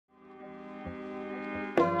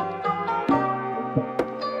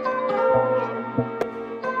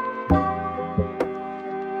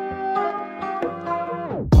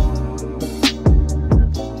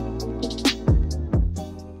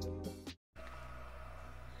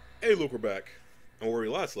Hey, look, we're back. And where we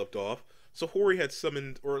last left off, so Hori had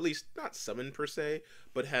summoned, or at least not summoned per se,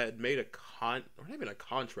 but had made or not even a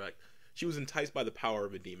contract. She was enticed by the power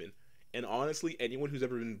of a demon. And honestly, anyone who's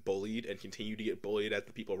ever been bullied and continued to get bullied as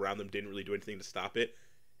the people around them didn't really do anything to stop it,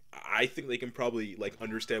 I think they can probably, like,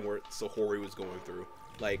 understand what Sahori was going through.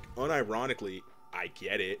 Like, unironically, I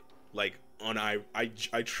get it. Like, I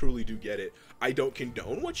truly do get it. I don't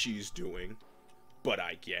condone what she's doing, but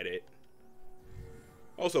I get it.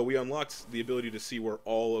 Also, we unlocked the ability to see where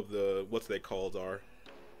all of the, what's they called are.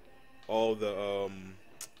 All the,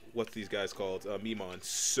 what's these guys called? Mimons.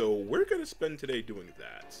 So, we're gonna spend today doing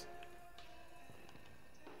that.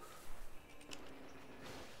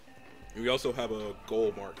 And we also have a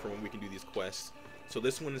goal mark for when we can do these quests. So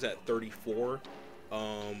this one is at 34.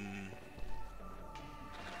 Yeah,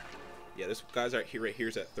 this guy's right here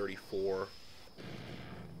is at 34.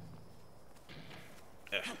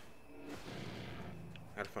 Ugh.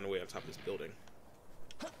 I had to find a way on top of this building.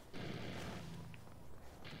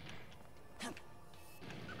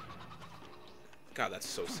 God, that's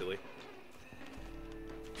so silly.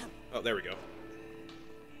 Oh, there we go.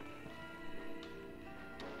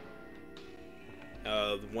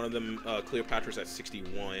 One of them, Cleopatra's at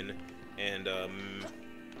 61, and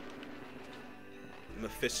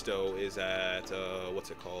Mephisto is at,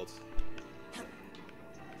 what's it called?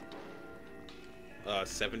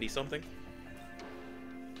 70 something?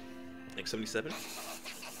 Like 77?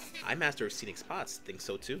 I master of scenic spots. Think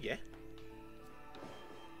so too, yeah.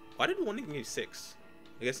 Why did one give me 6?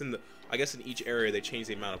 I guess in each area they change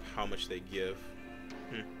the amount of how much they give.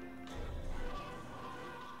 I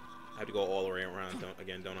have to go all the way around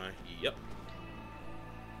don't I? Yep.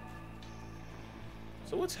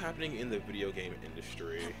 So what's happening in the video game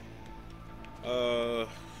industry?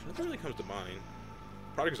 Nothing really comes to mind.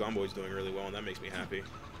 Project Zomboid's doing really well, and that makes me happy.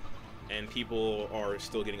 And people are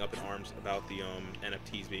still getting up in arms about the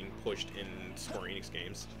NFTs being pushed in Square Enix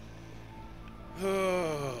games.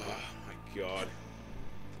 Oh my god.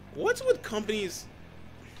 What's with companies?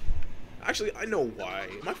 Actually, I know why.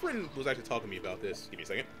 My friend was actually talking to me about this. Give me a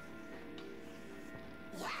second.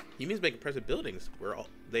 He means make impressive buildings where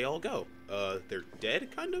they all go. They're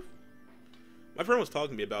dead, kind of? My friend was talking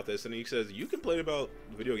to me about this, and he says, you complain about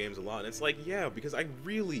video games a lot. And it's like, yeah, because I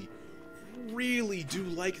really do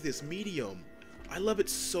like this medium. I love it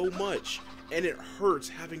so much, and it hurts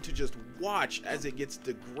having to just watch as it gets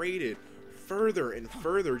degraded further and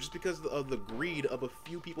further just because of the greed of a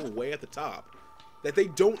few people way at the top. That they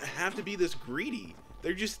don't have to be this greedy.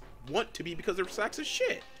 They just want to be because they're sacks of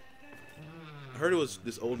shit. I heard it was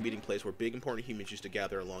this old meeting place where big important humans used to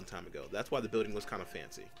gather a long time ago. That's why the building was kind of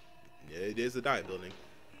fancy. It is the Diet building.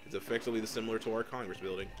 It's effectively similar to our Congress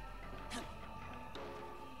building.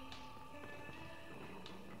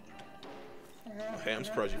 Oh, hey, I'm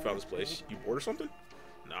surprised you found this place. You bored or something?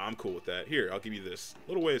 Nah, I'm cool with that. Here, I'll give you this.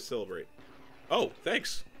 Little way to celebrate. Oh,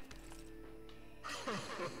 thanks.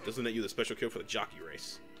 Doesn't net you the special kill for the jockey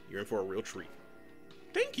race. You're in for a real treat.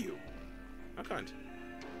 Thank you. How kind.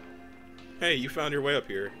 Hey, you found your way up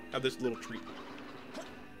here. Have this little treat.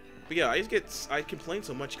 But yeah, I complain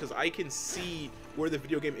so much because I can see where the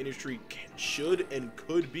video game industry should and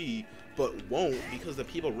could be, but won't because the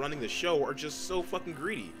people running the show are just so fucking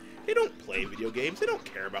greedy. They don't play video games. They don't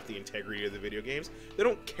care about the integrity of the video games. They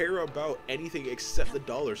don't care about anything except the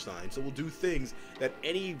dollar sign. So we'll do things that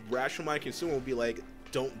any rational-minded consumer will be like,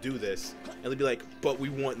 don't do this. And they'll be like, but we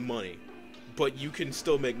want money. But you can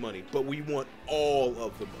still make money. But we want all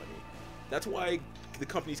of the money. That's why the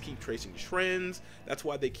companies keep tracing trends. That's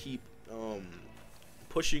why they keep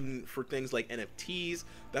pushing for things like NFTs.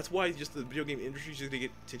 That's why just the video game industry is just going to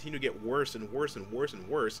continue to get worse and worse and worse and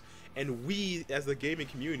worse. And we, as the gaming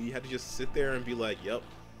community, had to just sit there and be like, yep,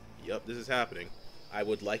 this is happening. I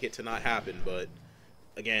would like it to not happen, but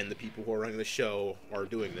again, the people who are running the show are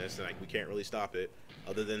doing this, and we can't really stop it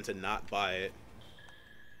other than to not buy it.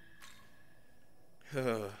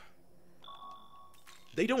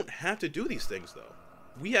 They don't have to do these things, though.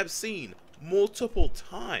 We have seen multiple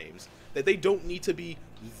times that they don't need to be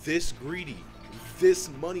this greedy, this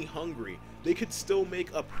money hungry. They could still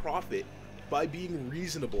make a profit by being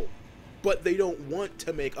reasonable, but they don't want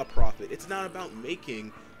to make a profit. It's not about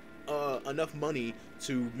making enough money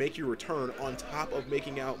to make your return on top of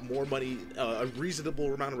making out more money, a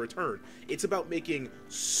reasonable amount of return. It's about making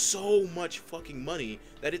so much fucking money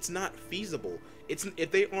that it's not feasible.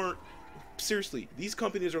 If they aren't, seriously, these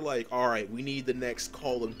companies are like, alright, we need the next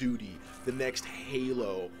Call of Duty, the next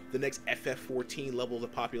Halo, the next FF14 level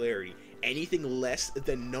of popularity. Anything less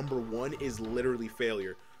than #1 is literally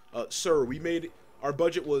failure. Sir, our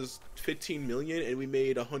budget was 15 million and we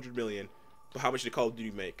made 100 million. But how much did Call of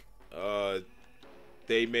Duty make?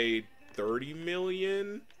 They made 30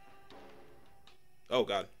 million. Oh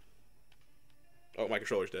god. Oh, my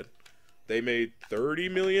controller's dead. They made 30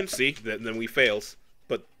 million. See, then we fails.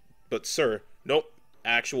 But sir, nope,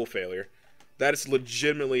 actual failure. That is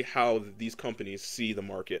legitimately how these companies see the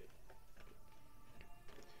market.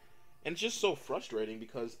 And it's just so frustrating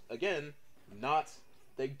because, again,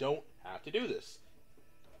 they don't have to do this.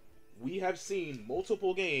 We have seen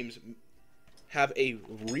multiple games have a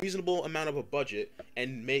reasonable amount of a budget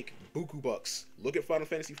and make buku bucks. Look at Final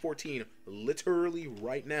Fantasy XIV, literally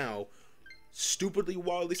right now, stupidly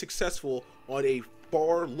wildly successful on a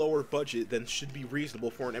far lower budget than should be reasonable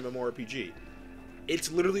for an MMORPG. It's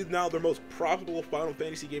literally now their most profitable Final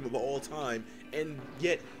Fantasy game of all time, and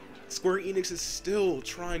yet Square Enix is still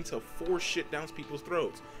trying to force shit down people's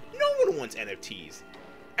throats. No one wants NFTs.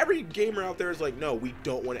 Every gamer out there is like, no, we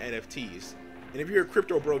don't want NFTs. And if you're a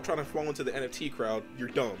crypto bro trying to fall into the NFT crowd, you're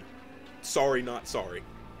dumb. Sorry, not sorry.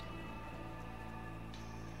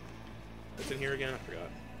 What's in here again? I forgot.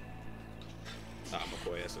 Ah,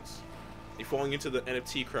 McCoy Essence. You're falling into the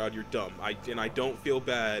NFT crowd, you're dumb. And I don't feel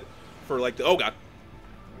bad for like the, oh god.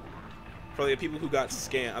 For like the people who got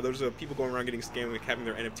scammed. There's people going around getting scammed and having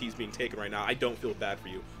their NFTs being taken right now. I don't feel bad for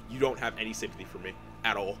you. You don't have any sympathy for me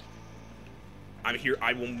at all. I'm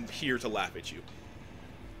here to laugh at you.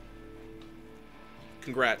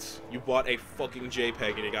 Congrats. You bought a fucking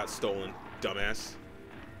JPEG and it got stolen, dumbass.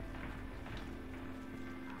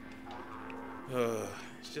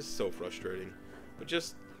 It's just so frustrating. But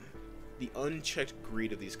just the unchecked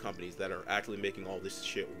greed of these companies that are actually making all this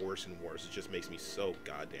shit worse and worse. It just makes me so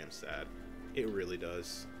goddamn sad. It really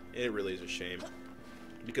does. It really is a shame.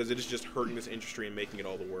 Because it is just hurting this industry and making it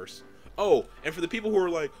all the worse. Oh, and for the people who are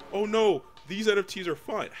like, oh no, these NFTs are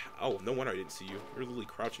fine. Oh, no wonder I didn't see you. You're literally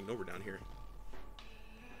crouching over down here.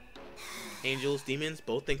 Angels, demons,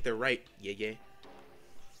 both think they're right. Yeah, yeah.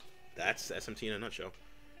 That's SMT in a nutshell.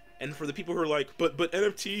 And for the people who are like, but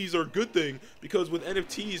NFTs are a good thing, because with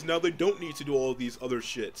NFTs, now they don't need to do all these other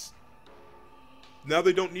shits. Now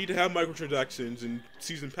they don't need to have microtransactions and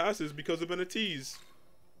season passes because of NFTs.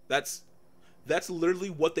 That's literally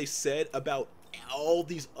what they said about all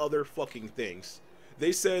these other fucking things.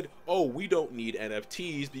 They said, oh, we don't need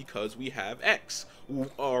NFTs because we have X.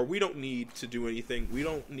 Or we don't need to do anything. We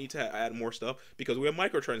don't need to add more stuff because we have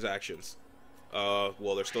microtransactions.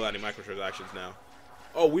 Well, they're still adding microtransactions now.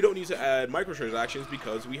 Oh, we don't need to add microtransactions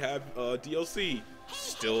because we have DLC.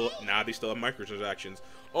 Now they still have microtransactions.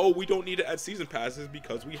 Oh, we don't need to add season passes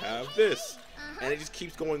because we have this. And it just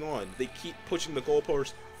keeps going on. They keep pushing the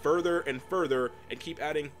goalposts further and further and keep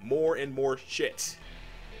adding more and more shit.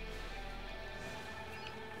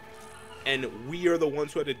 And we are the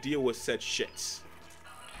ones who had to deal with said shits.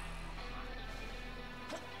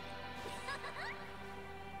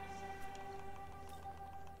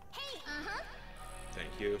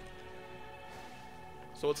 Thank you.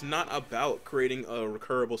 So it's not about creating a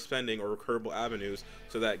recurrable spending or recurrable avenues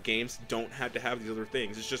so that games don't have to have these other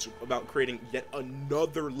things. It's just about creating yet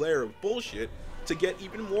another layer of bullshit to get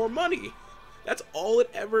even more money. That's all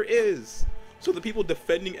it ever is. So the people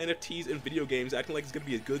defending NFTs in video games acting like it's going to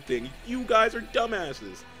be a good thing, you guys are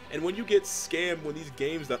dumbasses. And when you get scammed when these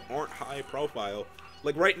games that aren't high profile,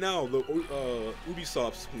 like right now, the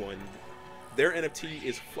Ubisoft's one, their NFT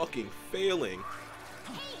is fucking failing.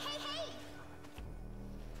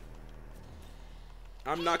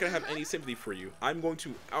 I'm not going to have any sympathy for you. I'm going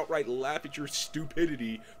to outright laugh at your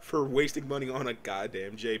stupidity for wasting money on a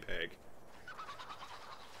goddamn JPEG.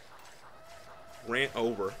 Rant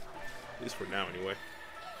over. At least for now, anyway.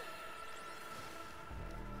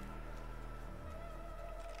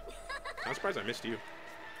 I'm surprised I missed you.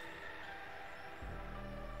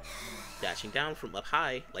 Dashing down from up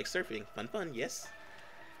high, like surfing. Fun, fun, yes?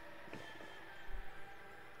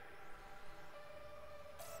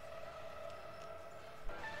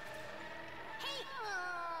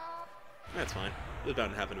 That's fine. It was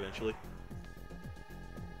bound to happen eventually.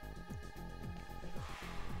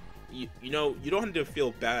 You know, you don't have to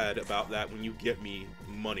feel bad about that when you get me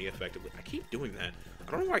money effectively. I keep doing that.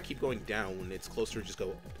 I don't know why I keep going down when it's closer to just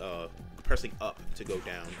go, pressing up to go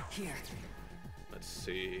down. Here. Let's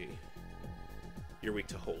see. You're weak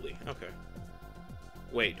to holy. Okay.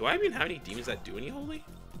 Wait, do I even have any demons that do any holy?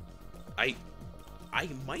 I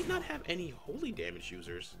might not have any holy damage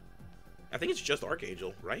users. I think it's just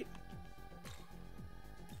Archangel, right?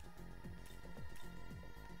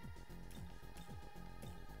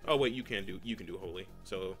 Oh wait, you can do holy.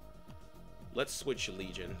 So let's switch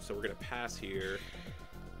Legion. So we're gonna pass here.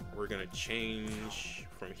 We're gonna change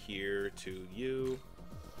from here to you.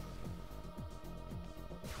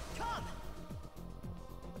 Come.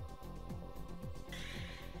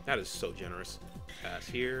 That is so generous. Pass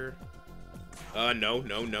here.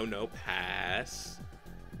 No. Pass.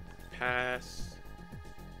 Pass.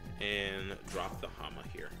 And drop the Hama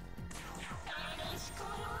here.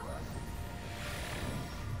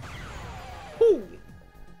 Woo!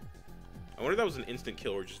 I wonder if that was an instant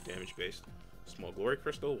kill or just damage based. Small glory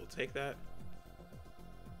crystal, we'll take that.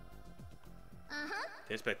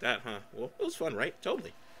 Didn't expect that, huh? Well, it was fun, right?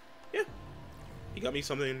 Totally. Yeah. He got me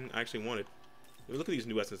something I actually wanted. Look at these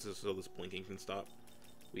new essences so this blinking can stop.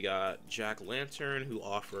 We got Jack-Lantern, who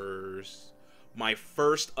offers my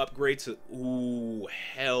first upgrade to... Ooh,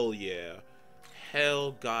 hell yeah.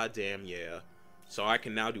 Hell goddamn yeah. So I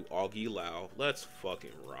can now do Augie Lao. Let's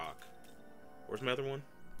fucking rock. Where's my other one?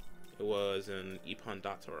 It was an Ippon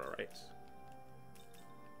Datora, right?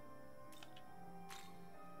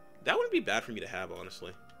 That wouldn't be bad for me to have,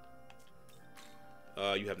 honestly.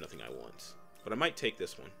 You have nothing I want. But I might take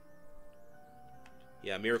this one.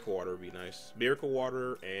 Yeah, Miracle Water would be nice. Miracle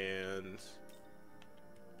Water and...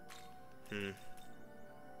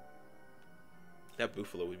 That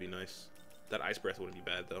Buffalo would be nice. That Ice Breath wouldn't be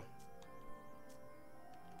bad, though.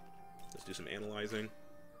 Let's do some analyzing.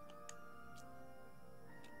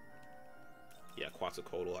 Yeah,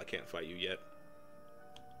 Quetzalcoatl, I can't fight you yet.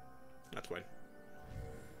 That's fine.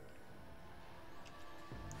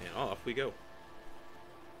 And off we go.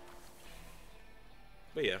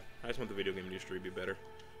 But yeah, I just want the video game industry to be better.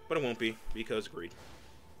 But it won't be, because greed.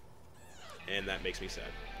 And that makes me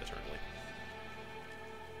sad, eternally.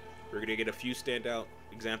 We're gonna get a few standout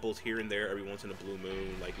examples here and there every once in a blue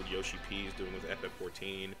moon, like what Yoshi P is doing with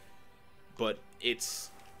FF14. But it's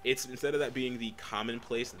instead of that being the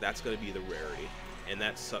commonplace, that's gonna be the rarity. And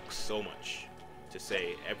that sucks so much to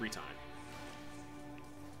say every time.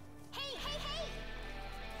 Hey.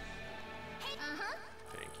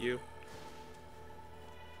 Thank you.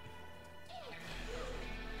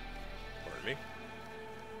 Pardon me.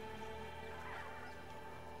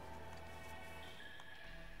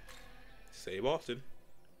 Save Austin.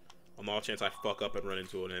 On the off chance I fuck up and run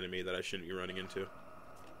into an enemy that I shouldn't be running into.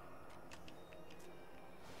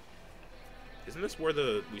 Isn't this where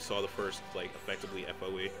we saw the first, like, effectively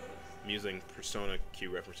FOE? I'm using Persona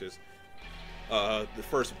Q references. The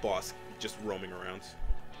first boss just roaming around.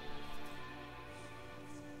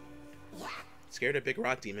 Scared of big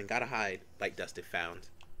rock demon, gotta hide. Light dust if found.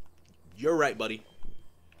 You're right, buddy.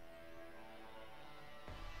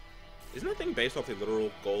 Isn't that thing based off the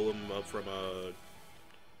literal golem from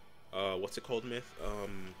what's it called myth?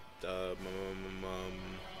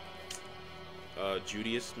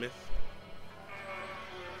 Judaist myth?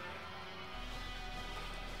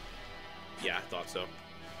 Yeah, I thought so.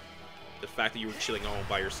 The fact that you were chilling all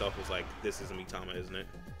by yourself was like, this isn't Mitama, isn't it?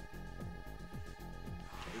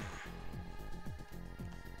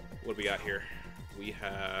 What do we got here? We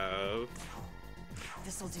have...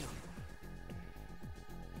 This'll do.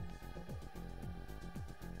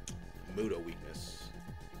 Mudo weakness.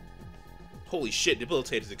 Holy shit,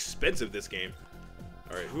 Debilitate is expensive this game.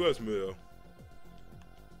 Alright, who has Mudo?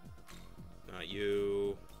 Not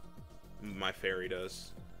you. My fairy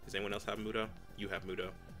does. Does anyone else have Mudo? You have Mudo.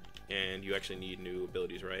 And you actually need new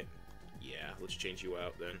abilities, right? Yeah, let's change you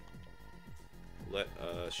out then. Let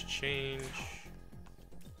us change...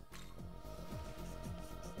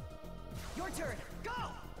 Your turn. Go.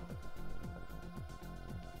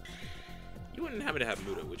 You wouldn't happen to have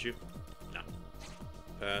Mudo, would you? No.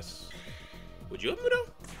 Pass. Would you have Mudo?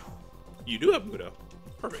 You do have Mudo.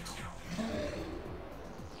 Perfect.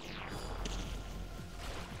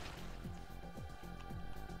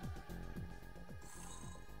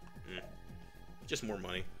 Just more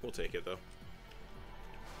money. We'll take it, though.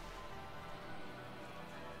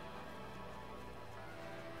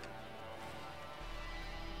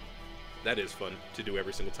 That is fun to do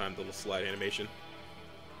every single time, the little slide animation.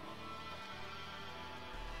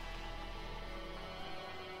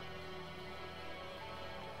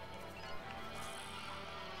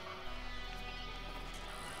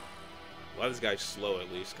 A lot of this guy's slow,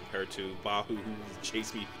 at least, compared to Bahu, who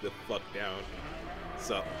chased me the fuck down.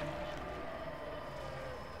 So.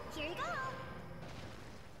 Here you go.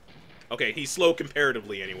 Okay, he's slow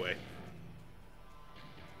comparatively, anyway.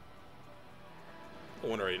 No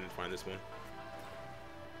wonder I didn't find this one.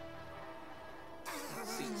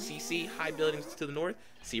 See, high buildings to the north.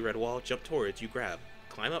 See red wall, jump towards, you grab.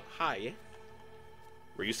 Climb up high.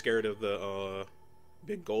 Were you scared of the,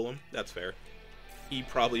 big golem? That's fair. He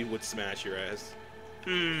probably would smash your ass.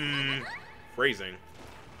 Phrasing.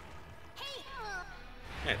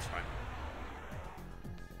 That's fine.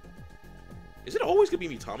 Is it always gonna be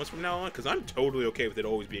me Thomas from now on? Because I'm totally okay with it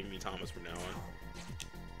always being me Thomas from now on.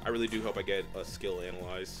 I really do hope I get a skill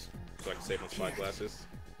analyze so I can save my spyglasses.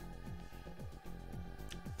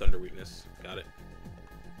 Thunder weakness. Got it.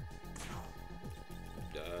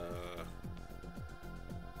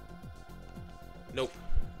 Nope.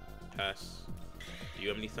 Pass. Do you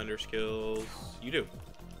have any thunder skills? You do.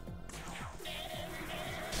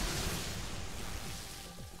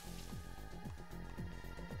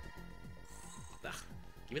 Ugh.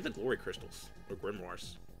 Give me the glory crystals or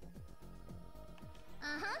grimoires.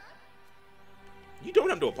 You don't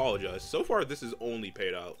have to apologize. So far, this has only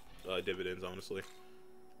paid out dividends, honestly.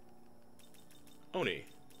 Oni.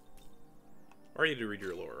 I need to read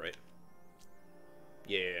your lore, right?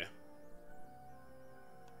 Yeah.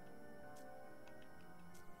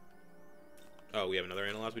 Oh, we have another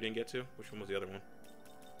analyze we didn't get to? Which one was the other one?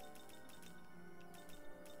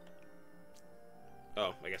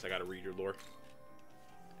 Oh, I guess I gotta read your lore.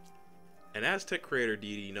 An Aztec creator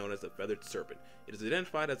deity known as the Feathered Serpent. It is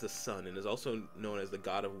identified as the sun and is also known as the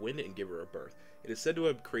god of wind and giver of birth. It is said to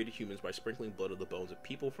have created humans by sprinkling blood on the bones of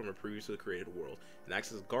people from a previously created world, and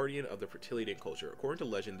acts as guardian of the fertility and culture. According to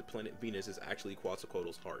legend, the planet Venus is actually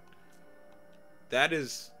Quetzalcoatl's heart. That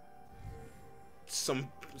is some...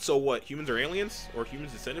 So what? Humans are aliens? Or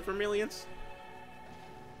humans descended from aliens?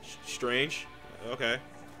 Strange. Okay.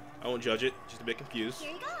 I won't judge it. Just a bit confused.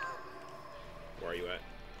 Here you go. Where are you at?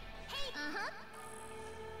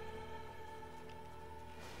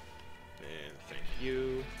 And thank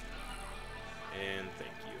you. And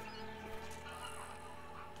thank you.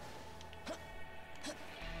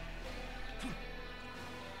 I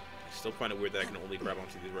still find it weird that I can only grab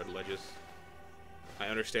onto these red ledges. I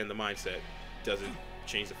understand the mindset. Doesn't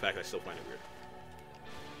change the fact I still find it weird.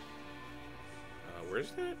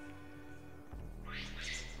 Where's that?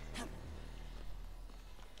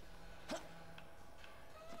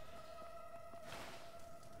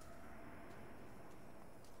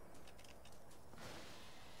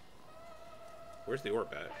 Where's the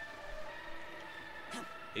orb at?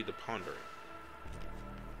 Need to ponder it.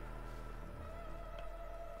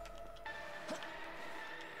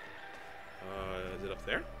 Is it up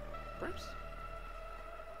there? Perhaps?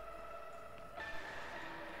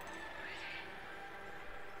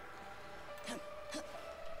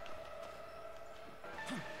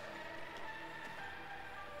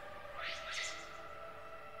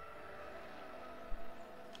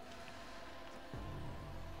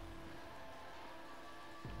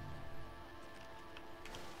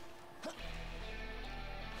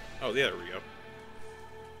 Oh, yeah, there we go.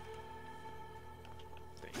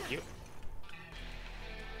 Thank you.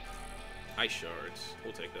 Ice shards.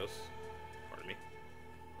 We'll take those. Pardon me.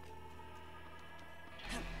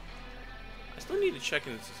 I still need to check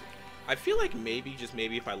in. I feel like maybe, just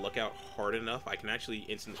maybe, if I look out hard enough, I can actually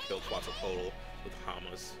instantly kill Quetzalcoatl with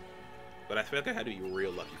Hamas. But I feel like I had to be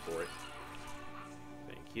real lucky for it.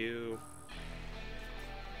 Thank you.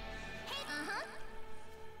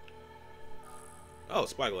 Oh,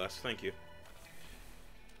 spyglass. Thank you.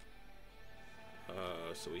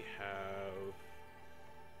 So we have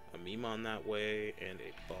a Memon that way and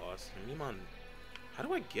a boss. A Memon. How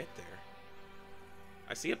do I get there?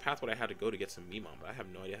 I see a path where I had to go to get some Memon, but I have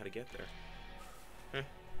no idea how to get there.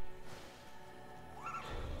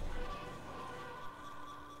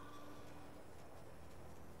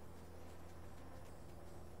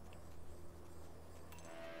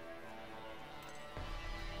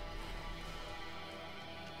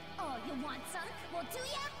 Oh, you want some? Well, do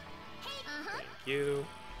ya? Hey, Thank you.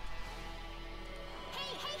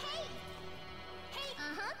 Hey, hey, hey. Hey,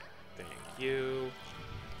 Thank you.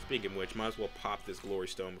 Speaking of which, might as well pop this glory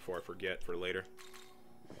stone before I forget for later.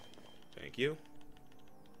 Thank you.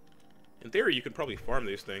 In theory, you could probably farm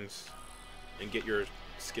these things and get your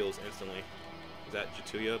skills instantly. Is that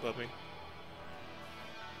Jatuya above me?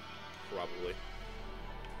 Probably.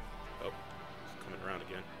 Oh, it's coming around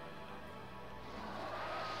again.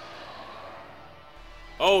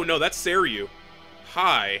 Oh, no, that's Seiryu.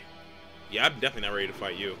 Hi. Yeah, I'm definitely not ready to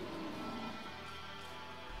fight you.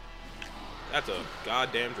 That's a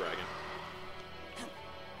goddamn dragon.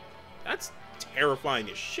 That's terrifying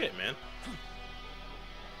as shit, man.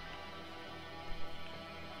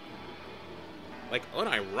 Like,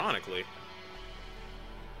 unironically.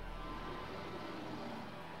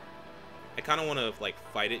 I kind of want to, like,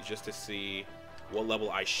 fight it just to see what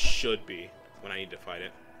level I should be when I need to fight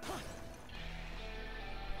it.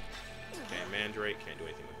 Okay, Mandrake, can't do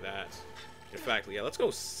anything with that. In fact, yeah, let's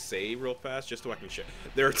go save real fast just so I can check.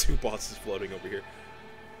 There are two bosses floating over here.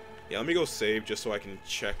 Yeah, let me go save just so I can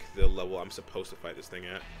check the level I'm supposed to fight this thing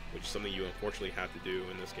at, which is something you unfortunately have to do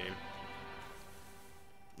in this game.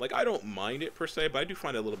 Like, I don't mind it per se, but I do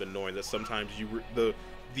find it a little bit annoying that sometimes the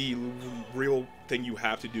real thing you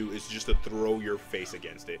have to do is just to throw your face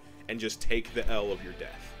against it and just take the L of your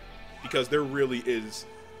death. Because there really is,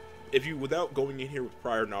 if you, without going in here with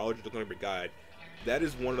prior knowledge or looking at your guide, that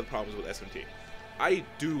is one of the problems with SMT. I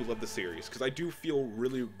do love the series, because I do feel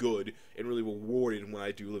really good and really rewarded when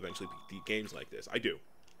I do eventually beat games like this. I do.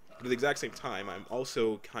 But at the exact same time, I'm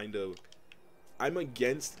also I'm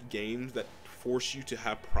against games that force you to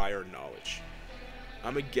have prior knowledge.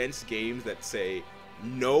 I'm against games that say,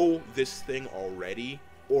 know this thing already,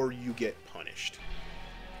 or you get punished.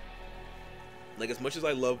 Like, as much as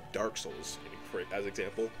I love Dark Souls, as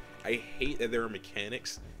example, I hate that there are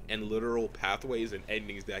mechanics and literal pathways and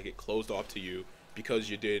endings that get closed off to you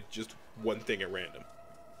because you did just one thing at random.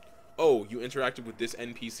 Oh, you interacted with this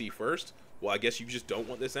NPC first? Well, I guess you just don't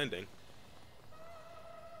want this ending.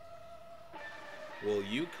 Will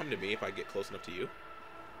you come to me if I get close enough to you?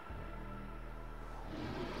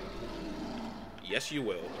 Yes, you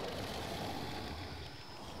will.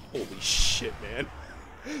 Holy shit, man.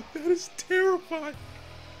 That is terrifying.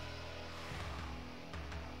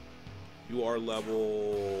 You are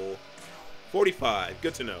level 45.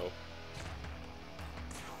 Good to know.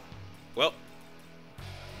 Well,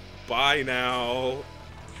 bye now.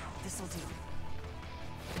 This'll do.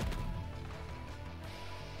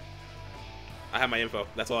 I have my info.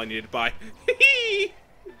 That's all I needed. Bye.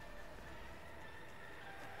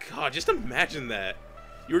 God, just imagine that.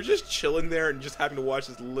 You were just chilling there and just having to watch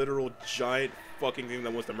this literal giant fucking thing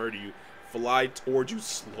that wants to murder you fly towards you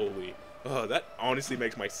slowly. That honestly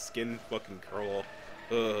makes my skin fucking curl.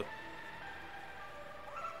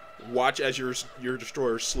 Watch as your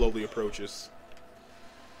destroyer slowly approaches.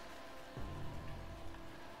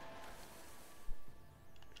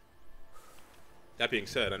 That being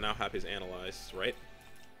said, I now have his analyzed, right?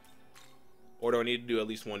 Or do I need to do at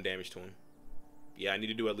least 1 damage to him? Yeah, I need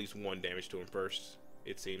to do at least 1 damage to him first,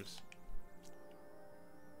 it seems.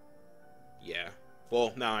 Yeah.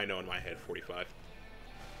 Well, now I know in my head, 45.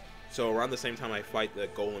 So around the same time I fight the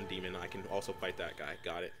golem demon, I can also fight that guy.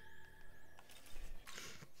 Got it.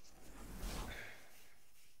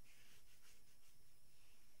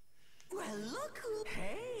 Well, look who...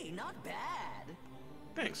 Hey, not bad.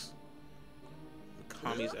 Thanks.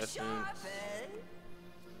 Kami's Look essence. sharp, eh?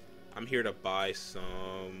 I'm here to buy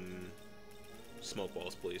some smoke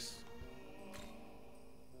balls, please.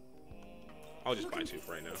 I'll just buy 2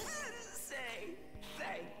 for right now. Say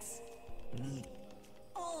thanks.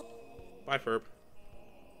 Oh. Bye, Ferb.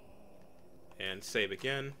 And save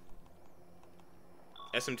again.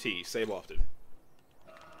 SMT, save often.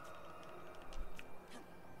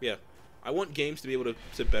 Yeah. I want games to be able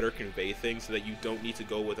to better convey things so that you don't need to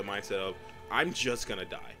go with a mindset of, I'm just gonna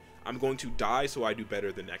die. I'm going to die so I do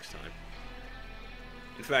better the next time.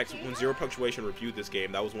 In fact, when Zero Punctuation reviewed this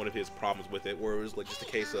game, that was one of his problems with it, where it was like just a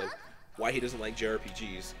case of why he doesn't like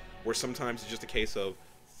JRPGs, where sometimes it's just a case of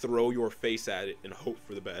throw your face at it and hope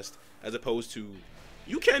for the best, as opposed to,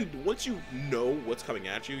 you can, once you know what's coming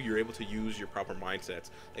at you, you're able to use your proper mindsets.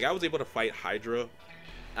 Like, I was able to fight Hydra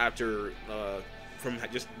after, from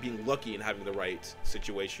just being lucky and having the right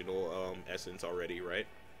situational essence already, right?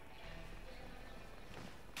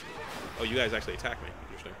 Oh, you guys actually attacked me.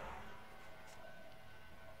 Interesting.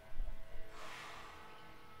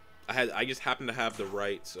 I just happened to have the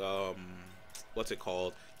right, what's it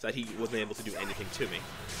called? So that he wasn't able to do anything to me.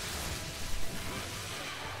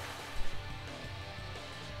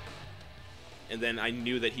 And then I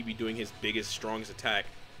knew that he'd be doing his biggest, strongest attack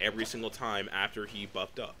every single time after he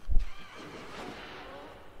buffed up.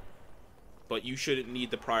 But you shouldn't need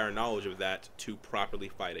the prior knowledge of that to properly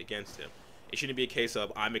fight against him. It shouldn't be a case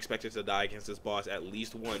of, I'm expected to die against this boss at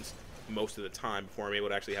least once most of the time before I'm able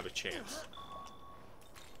to actually have a chance.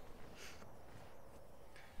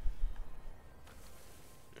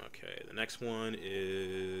 Okay, the next one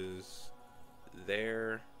is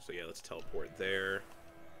there. So yeah, let's teleport there.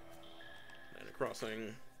 And a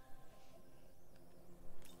crossing.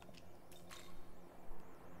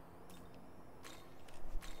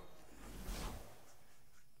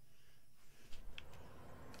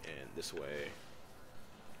 And this way.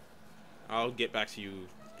 I'll get back to you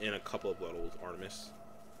in a couple of levels, Artemis.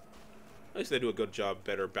 At least they do a good job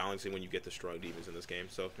better balancing when you get the strong demons in this game,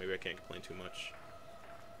 so maybe I can't complain too much.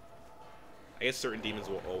 I guess certain demons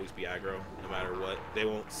will always be aggro, no matter what.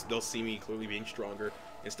 They'll see me clearly being stronger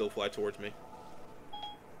and still fly towards me.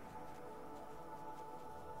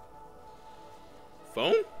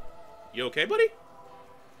 Phone? You okay, buddy?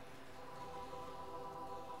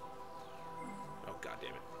 Oh, god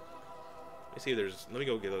damn it. Let me see if there's... Let me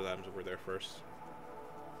go get those items over there first.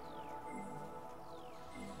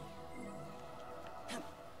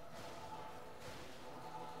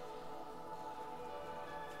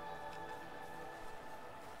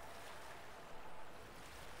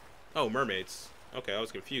 Oh, mermaids. Okay, I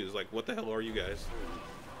was confused. Like, what the hell are you guys?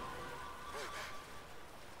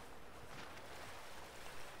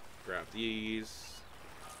 Grab these.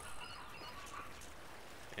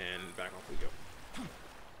 And back off we go.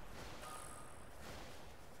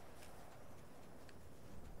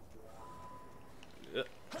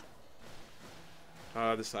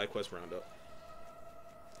 The side quest roundup.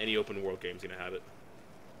 Any open world game's gonna have it.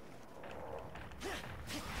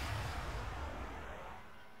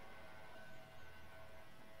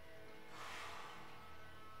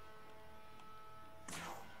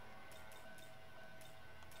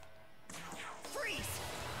 Freeze!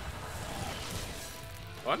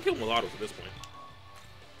 Oh, I can kill mulattoes at this point.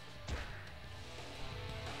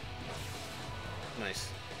 Nice.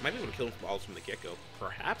 Might be able to kill them all from the get-go.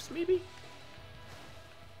 Perhaps, maybe?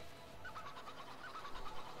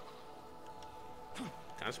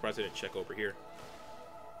 I'm surprised I didn't check over here.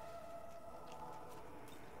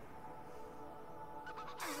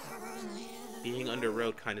 Being under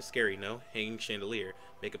road kind of scary, no? Hanging chandelier,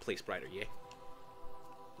 make a place brighter, yeah?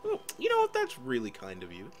 Oh, you know what? That's really kind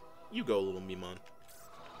of you. You go, little Mimon.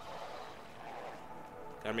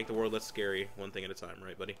 Gotta make the world less scary, one thing at a time,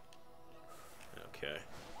 right, buddy? Okay.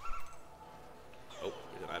 Oh,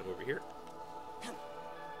 there's an item over here.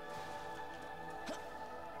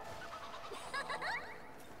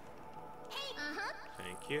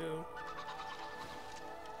 Thank you.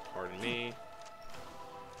 Pardon me.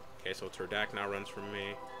 Okay, so Turdak now runs from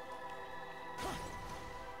me.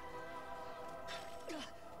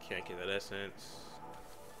 Can't get that essence.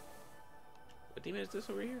 What demon is this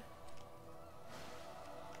over here?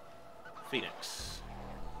 Phoenix.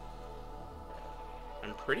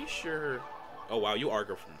 I'm pretty sure... Oh, wow, you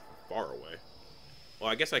Argo from far away. Well,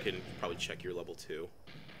 I guess I can probably check your level 2.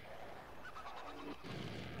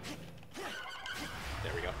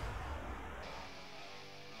 There we go.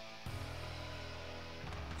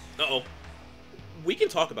 Uh-oh. We can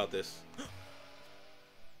talk about this.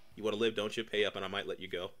 You want to live, don't you? Pay up and I might let you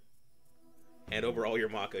go. Hand over all your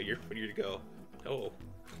Maka. You're ready to go. Oh.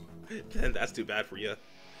 Then that's too bad for you.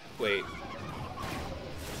 Wait.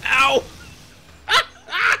 Ow!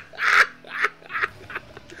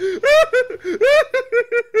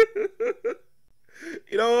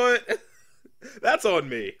 You know what? That's on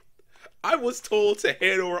me. I was told to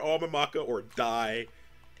hand over all my Maka or die,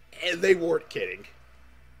 and they weren't kidding.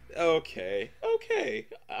 Okay, okay.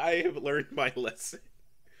 I have learned my lesson.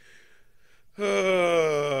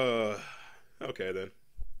 Okay, then.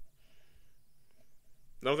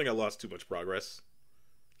 I don't think I lost too much progress.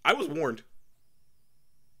 I was warned.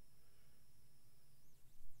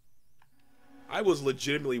 I was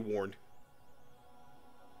legitimately warned.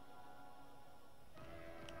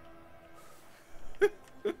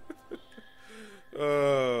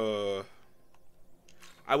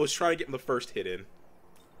 I was trying to get the first hit in.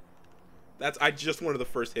 I just wanted the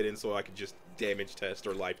first hit in so I could just damage test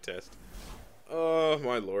or life test. Oh,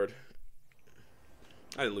 my lord.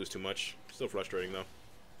 I didn't lose too much. Still frustrating, though.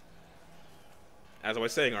 As I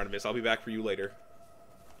was saying, Artemis, I'll be back for you later.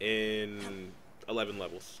 In 11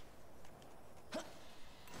 levels.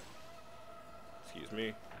 Excuse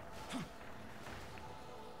me.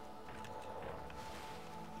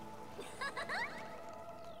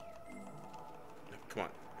 Come on.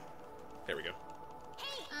 There we go.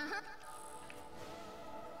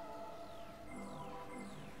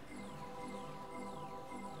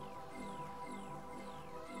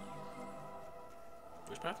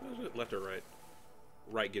 Which path is it? Left or right?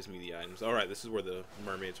 Right gives me the items. Alright, this is where the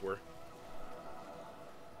mermaids were.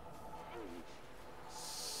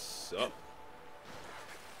 Sup?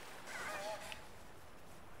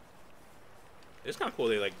 It's kind of cool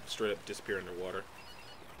they like straight up disappear underwater.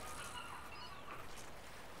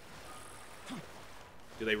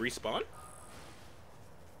 Do they respawn?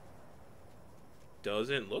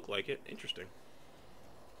 Doesn't look like it. Interesting.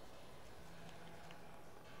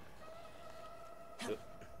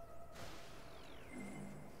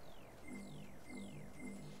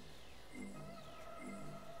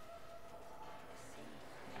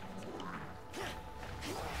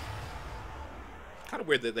 Kind of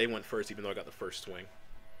weird that they went first, even though I got the first swing.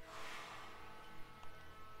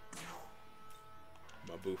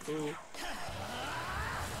 Mabufu.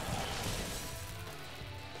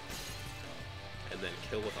 And then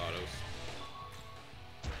kill with autos.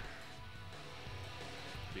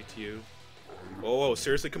 BTU. Oh,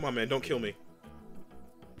 seriously? Come on, man. Don't kill me.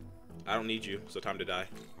 I don't need you, so time to die.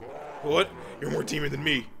 What? You're more demon than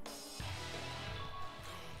me.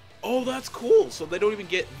 Oh, that's cool. So they don't even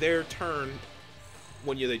get their turn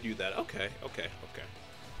when they do that. Okay, okay, okay.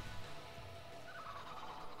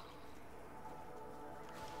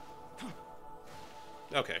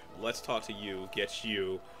 Okay, let's talk to you, get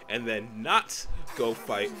you, and then not go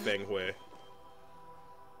fight Feng Hui.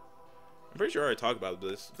 I'm pretty sure I already talked about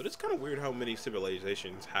this, but it's kind of weird how many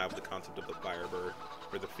civilizations have the concept of the Firebird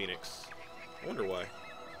or the Phoenix. I wonder why.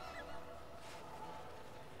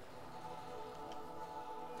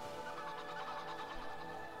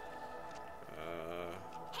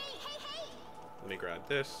 Let me grab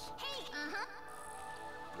this.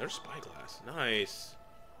 There's spyglass. Nice.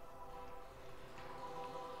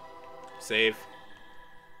 Save.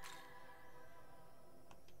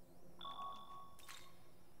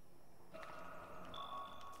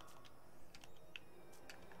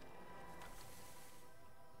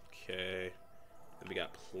 Okay. And we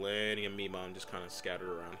got plenty of Mimon just kind of scattered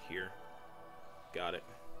around here. Got it.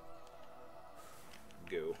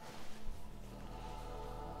 Go.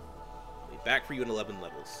 Be back for you in 11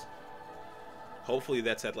 levels. Hopefully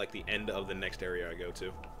that's at like the end of the next area I go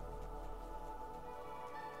to.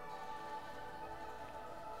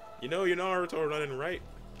 You know Naruto running right.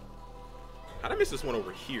 How'd I miss this one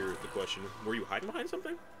over here is the question. Were you hiding behind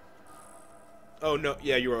something? Oh no,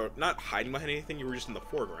 yeah, you were not hiding behind anything, you were just in the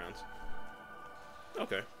foreground.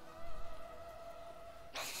 Okay.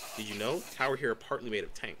 Did you know? Tower here are partly made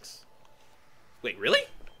of tanks. Wait, really?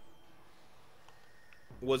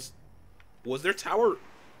 Was their tower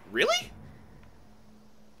really?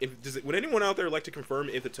 Would anyone out there like to confirm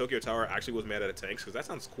if the Tokyo Tower actually was made out of tanks? Because that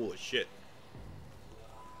sounds cool as shit.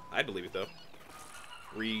 I'd believe it though.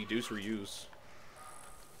 Reduce, reuse.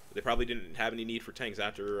 They probably didn't have any need for tanks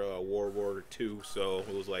after World War II, so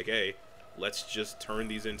it was like, hey, let's just turn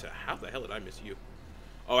these into... How the hell did I miss you?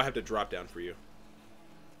 Oh, I have to drop down for you.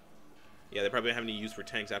 Yeah, they probably didn't have any use for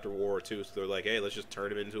tanks after World War II, so they're like, hey, let's just turn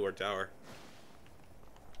them into our tower.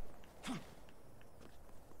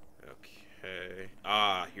 Okay.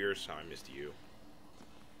 Ah, here's how I missed you.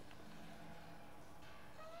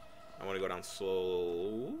 I want to go down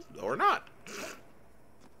slow... Or not.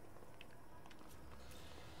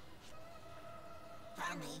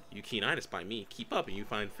 You keen eye to spy me. Keep up and you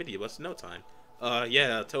find 50 of us in no time.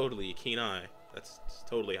 Yeah, totally. Keen eye. That's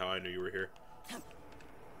totally how I knew you were here.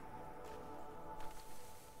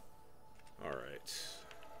 Alright.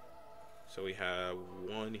 So we have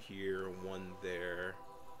one here, one there.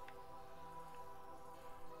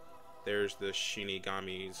 There's the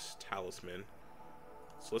Shikigami's talisman.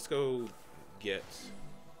 So let's go get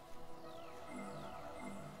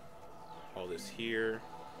all this here.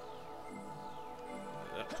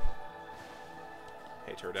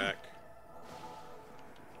 Hey, Turdak.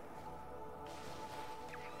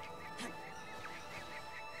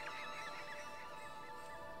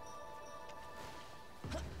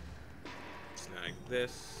 Snag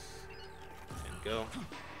this and go.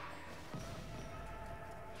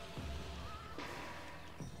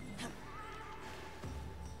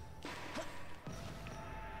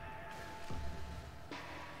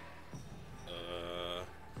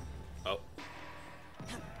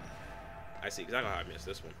 I see exactly how I missed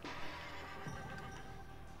this one.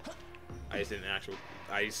 I just didn't actually...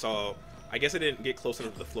 I guess I didn't get close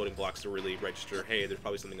enough to the floating blocks to really register, hey, there's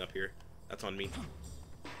probably something up here. That's on me.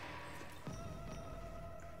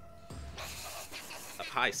 Up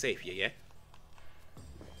high, safe, yeah?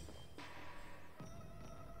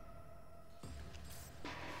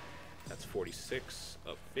 That's 46,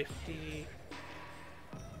 up 50.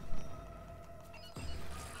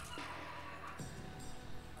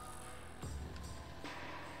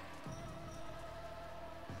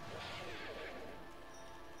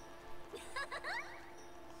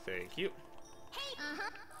 Thank you.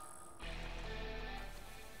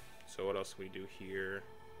 So what else can we do here?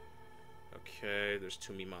 Okay, there's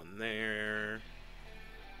two Mimon there.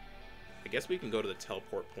 I guess we can go to the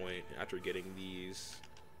teleport point after getting these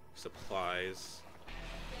supplies.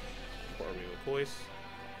 Or voice.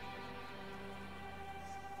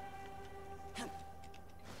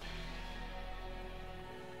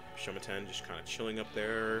 Shomaten just kind of chilling up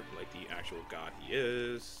there like the actual god he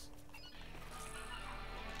is.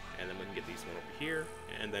 And then we can get these one over here,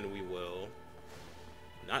 and then we will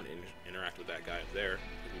not interact with that guy up there,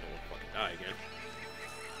 because we don't want to fucking die again.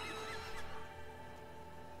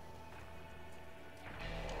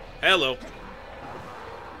 Hello!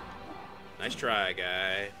 Nice try,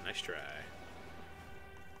 guy. Nice try.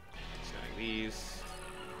 Snag these.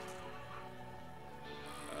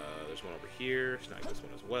 There's one over here. Snag this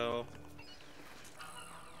one as well.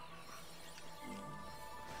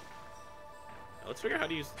 Let's figure out how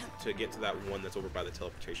to get to that one that's over by the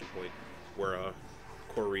teleportation point where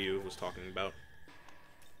Koryu was talking about.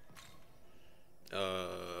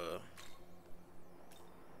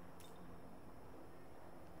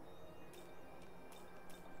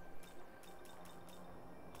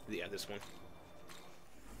 Yeah, this one.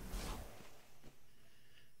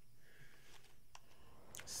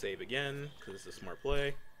 Save again, because it's a smart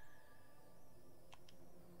play.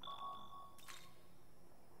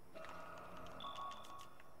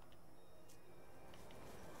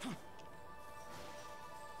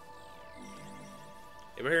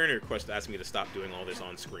 If I hear any request asking me to stop doing all this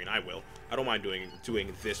on screen, I will. I don't mind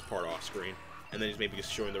doing this part off screen, and then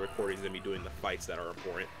just showing the recordings and me doing the fights that are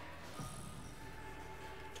important.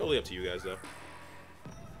 Totally up to you guys, though.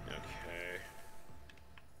 Okay.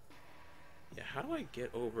 Yeah, how do I get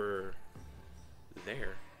over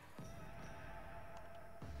there?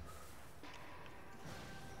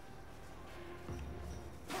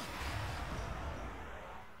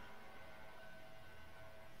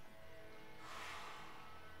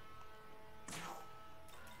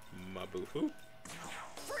 Mabufu?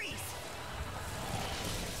 Freeze!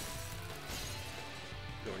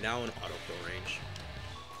 You're now in autokill range.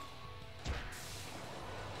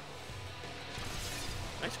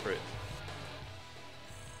 Nice crit.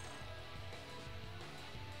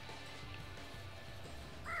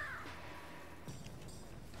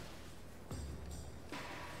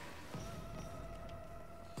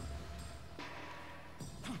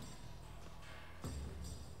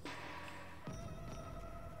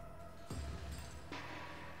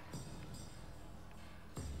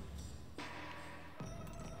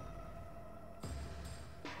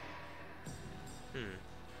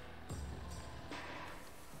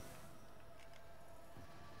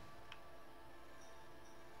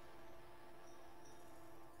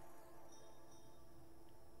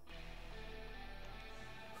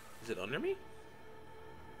 Is it under me?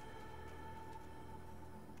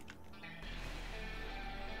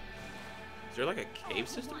 Is there like a cave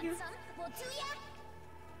system here? Want some? Well, do ya?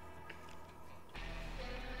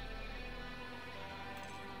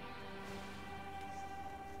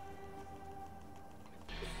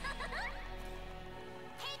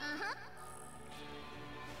 Hey, uh-huh.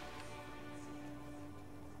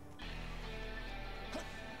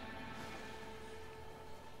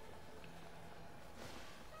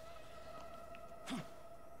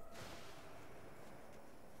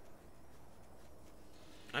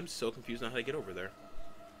 I'm so confused on how to get over there.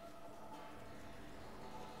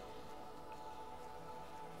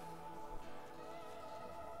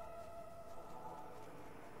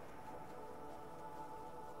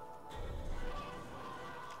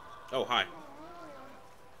 Oh, hi.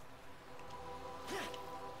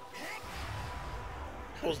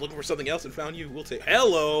 I was looking for something else and found you. We'll take...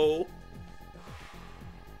 Hello!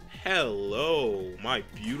 Hello, my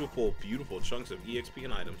beautiful, beautiful chunks of EXP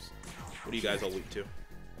and items. What are you guys all weak to?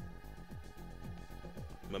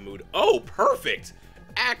 Mahmood. Oh, perfect!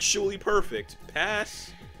 Actually perfect.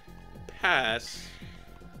 Pass. Pass.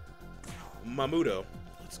 Mahmudo.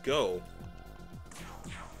 Let's go.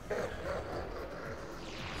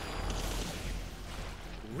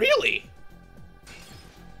 Really?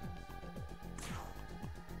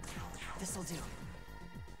 This'll do.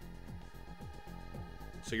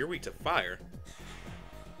 So you're weak to fire.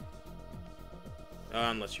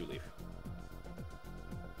 Unless you leave.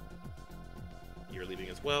 You're leaving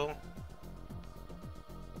as well.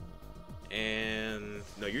 And...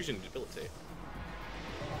 no, you're using Debilitate.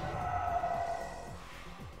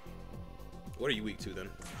 What are you weak to, then?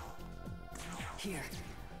 Here.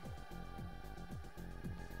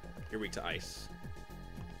 You're weak to ice.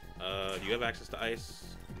 Do you have access to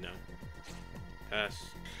ice? No. Pass.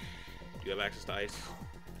 Do you have access to ice?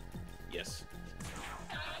 Yes.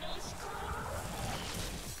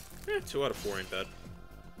 2 out of 4 ain't bad.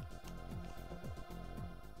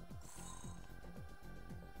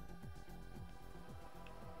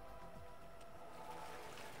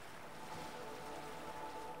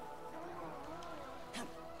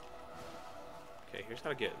 Okay, here's how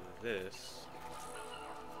to get this.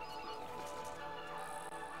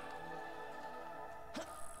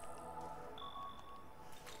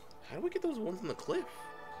 How do we get those ones on the cliff?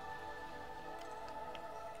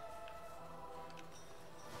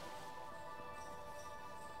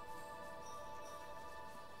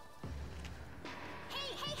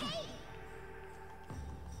 Hey, hey, hey!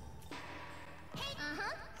 Hey,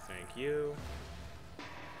 uh-huh. Thank you.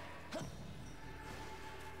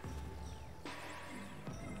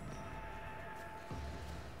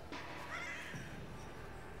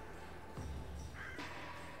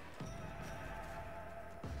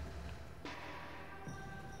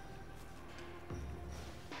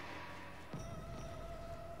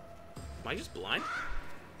 Am I just blind?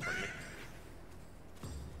 Pardon me.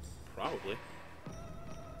 Probably.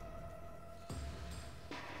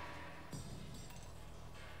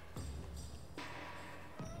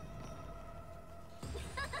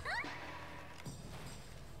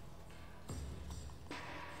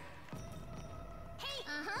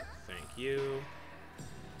 you.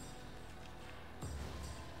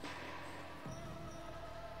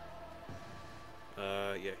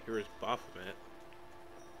 Yeah, here is Baphomet.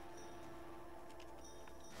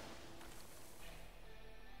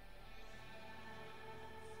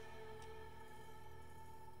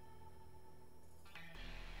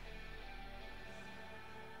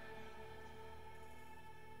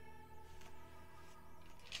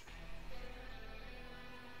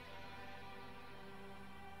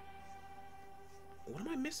 What am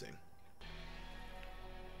I missing?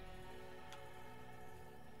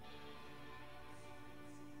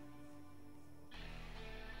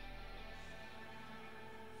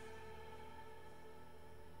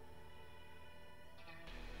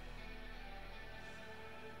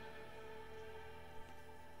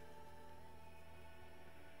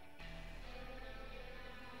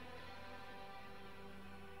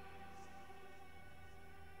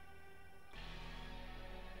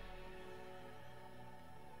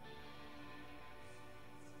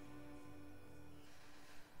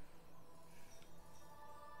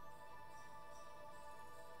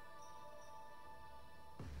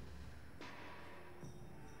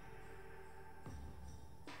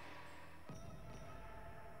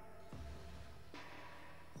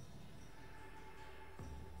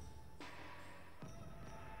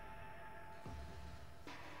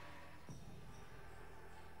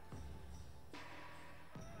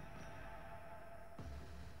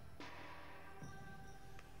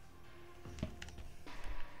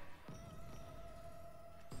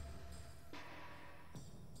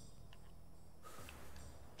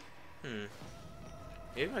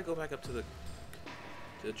 Maybe if I go back up to the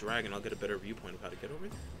dragon, I'll get a better viewpoint of how to get over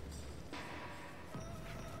there.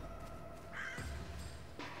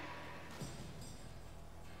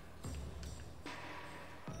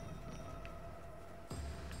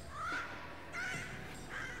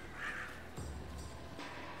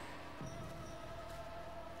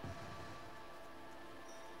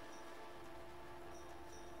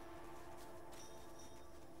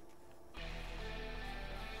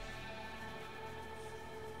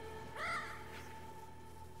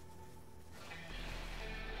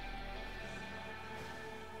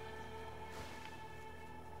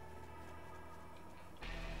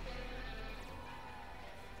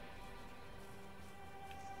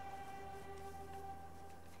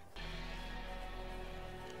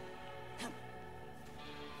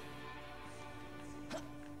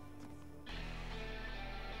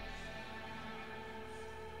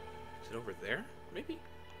 Is it over there? Maybe?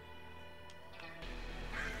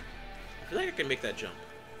 I feel like I can make that jump.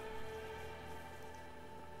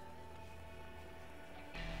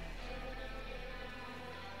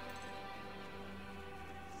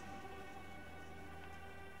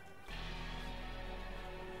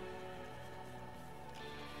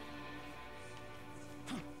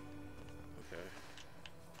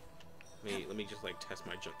 Okay. Let me just like test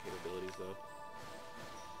my jump capabilities though.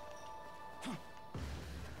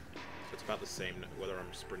 It's about the same whether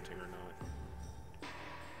I'm sprinting or not.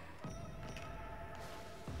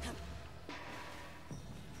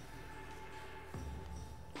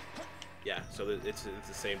 Yeah, so it's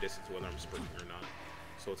the same distance whether I'm sprinting or not.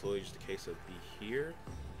 So it's literally just a case of be here.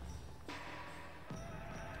 Yeah,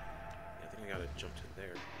 I think I gotta jump to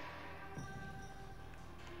there.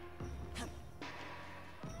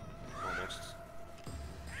 Almost.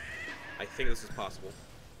 I think this is possible.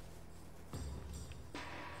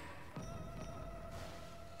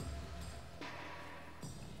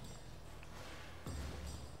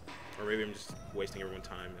 Or maybe I'm just wasting everyone's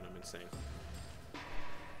time and I'm insane.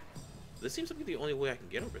 This seems to be the only way I can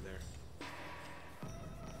get over there.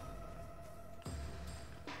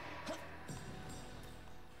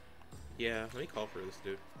 Yeah, let me call for this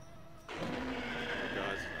dude. Oh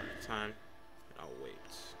god, it's not enough time. I'll wait.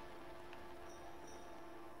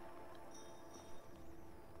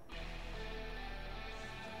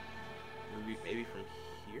 Maybe from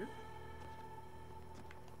here?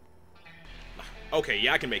 Okay,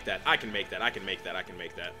 yeah, I can make that. I can make that. I can make that. I can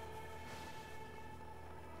make that.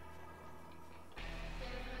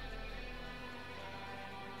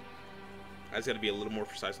 I just gotta be a little more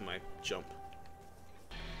precise in my jump.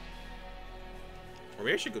 Or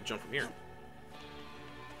maybe I should go jump from here.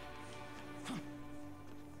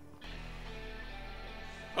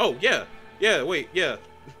 Oh, yeah. Yeah, wait, yeah.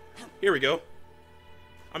 Here we go.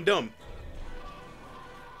 I'm dumb.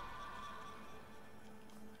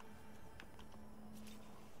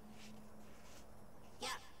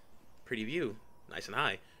 Pretty view. Nice and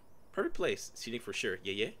high. Perfect place. Scenic for sure.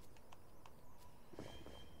 Yeah, yeah.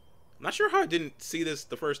 I'm not sure how I didn't see this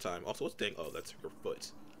the first time. Also, what's dang? Oh, that's her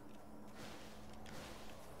foot.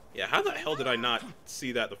 Yeah, how the hell did I not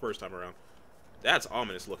see that the first time around? That's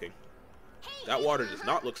ominous looking. That water does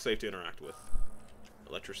not look safe to interact with.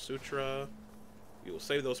 Electra Sutra. We will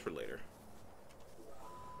save those for later.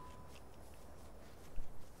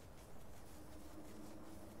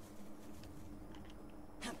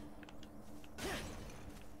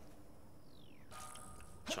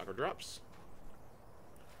 Chakra drops.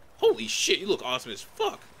 Holy shit, you look awesome as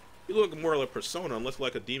fuck. You look more like a persona, unless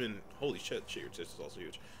like a demon. Holy shit, your tits is also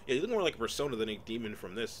huge. Yeah, you look more like a persona than a demon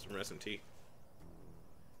from SMT.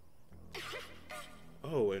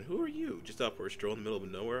 Oh, and who are you? Just out for a stroll in the middle of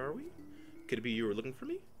nowhere, are we? Could it be you were looking for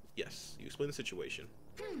me? Yes, you explain the situation.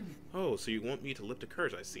 Oh, so you want me to lift a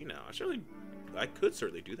curse? I see now. I could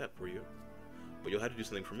certainly do that for you. But you'll have to do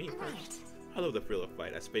something for me first. I love the thrill of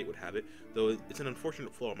fight, as fate would have it, though it's an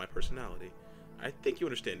unfortunate flaw in my personality. I think you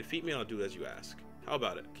understand. Defeat me and I'll do as you ask. How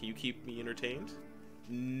about it? Can you keep me entertained?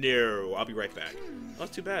 No, I'll be right back. Well,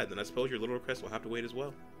 that's too bad. Then I suppose your little request will have to wait as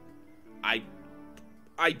well. I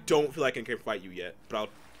don't feel like I can fight you yet, but I'll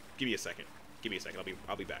give me a second. Give me a second.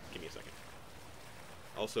 I'll be back. Give me a second.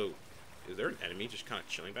 Also, is there an enemy just kind of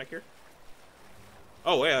chilling back here?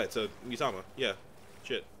 Oh yeah, it's a Misama. Yeah,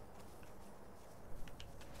 shit.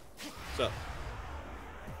 What's up?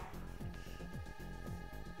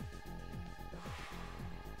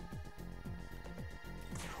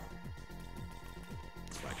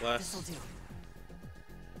 Spyglass. This'll do.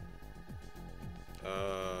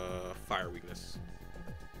 Fire weakness.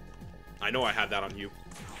 I know I had that on you.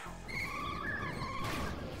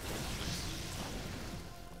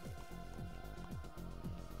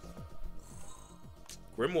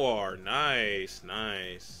 Grimoire, nice,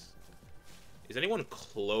 nice. Is anyone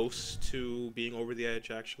close to being over the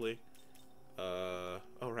edge, actually? Oh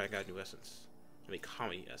right, I got a new essence.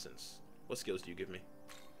 Megami essence. What skills do you give me?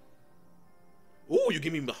 Ooh, you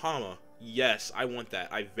give me Bahama. Yes, I want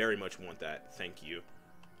that. I very much want that. Thank you.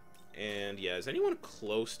 And yeah, is anyone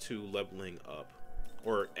close to leveling up?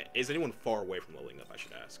 Or is anyone far away from leveling up, I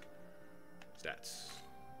should ask. Stats.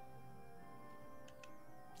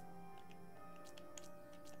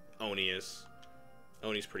 Oni is.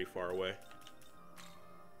 Oni's pretty far away.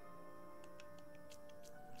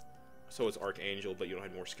 So is Archangel, but you don't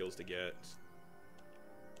have more skills to get.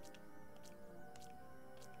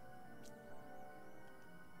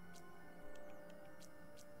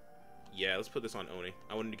 Yeah, let's put this on Oni.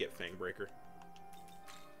 I wanted to get Fangbreaker.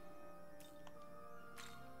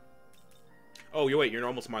 Oh, wait, you're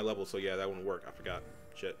almost my level, so yeah, that wouldn't work. I forgot.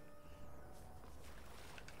 Shit.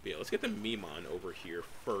 But yeah, let's get the Mimon over here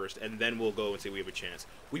first, and then we'll go and see if we have a chance.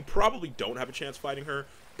 We probably don't have a chance fighting her,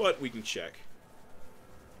 but we can check.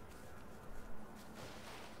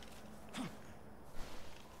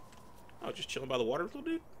 Oh, just chilling by the water, little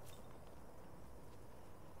dude?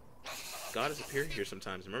 God has appeared here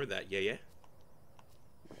sometimes. Remember that? Yeah, yeah.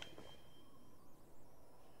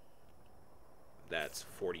 That's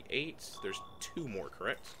 48. There's 2 more,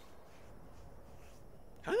 correct?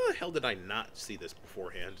 How the hell did I not see this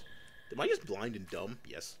beforehand? Am I just blind and dumb?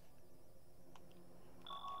 Yes.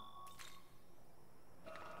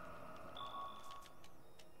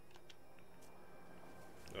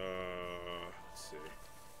 Let's see.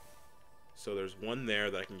 So there's one there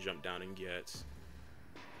that I can jump down and get.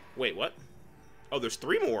 Wait, what? Oh, there's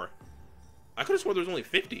 3 more. I could have sworn there was only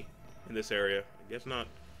 50 in this area. I guess not.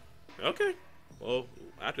 Okay. Well,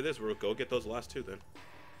 after this, we'll go get those last 2 then.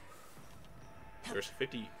 There's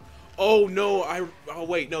 50. Oh, no. Oh,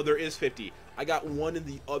 wait. No, there is 50. I got 1 in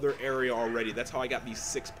the other area already. That's how I got these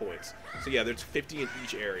 6 points. So, yeah, there's 50 in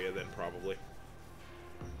each area then, probably.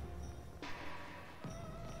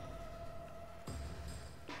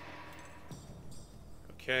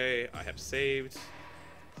 Okay, I have saved.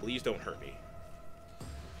 Please don't hurt me.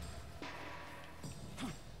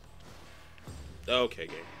 Okay,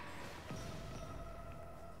 game.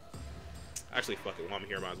 Actually, fuck it. While I'm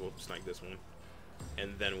here, I might as well snipe this one.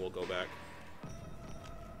 And then we'll go back.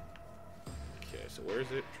 Okay, so where is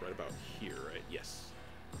it? It's right about here, right? Yes.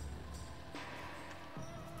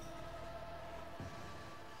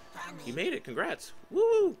 You made it. Congrats.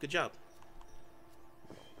 Woo! Good job.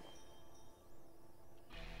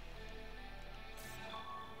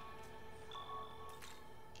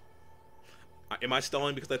 Am I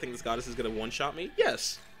stalling because I think this goddess is going to one-shot me?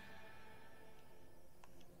 Yes.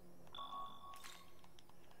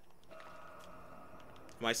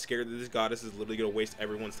 Am I scared that this goddess is literally going to waste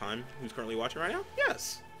everyone's time who's currently watching right now?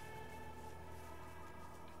 Yes.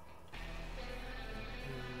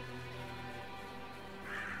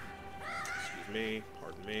 Excuse me.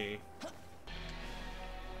 Pardon me.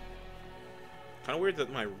 Kind of weird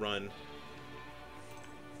that my run...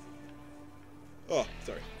 Oh,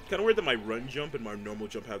 sorry. Kind of weird that my run jump and my normal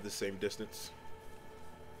jump have the same distance.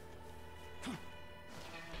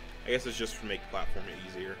 I guess it's just to make platforming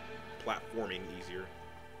easier.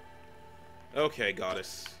 Okay,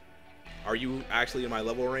 goddess. Are you actually in my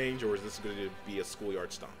level range, or is this going to be a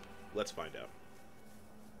schoolyard stomp? Let's find out.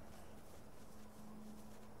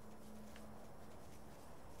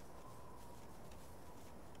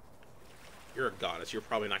 You're a goddess. You're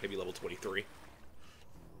probably not going to be level 23.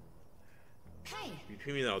 Hey.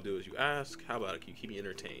 Between me and I'll do as you ask. How about it? Can you keep me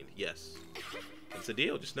entertained? Yes. It's a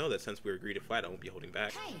deal. Just know that since we agreed to fight, I won't be holding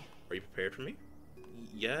back. Hey. Are you prepared for me?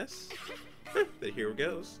 Yes. Then here it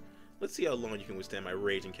goes. Let's see how long you can withstand my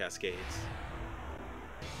raging cascades.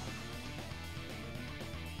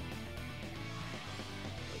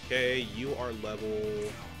 Okay, you are level...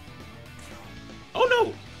 Oh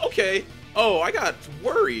no! Okay! Oh, I got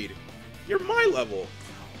worried! You're my level!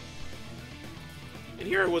 And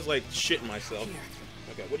here I was like shitting myself.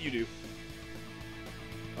 Okay, what do you do?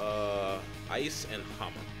 Ice and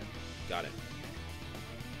Hama. Got it.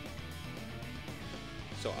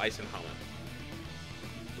 So Ice and Hama.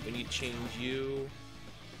 So we need to change you.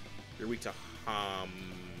 You're weak to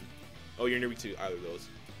Oh, you're weak to either of those.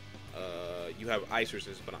 You have Ice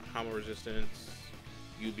resistance, but not Hama resistance.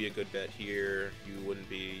 You'd be a good bet here. You wouldn't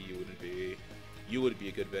be. You wouldn't be. You would be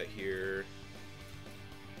a good bet here.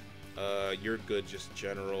 You're good, just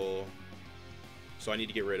general. So I need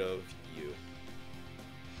to get rid of you.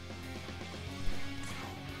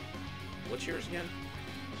 What's yours again?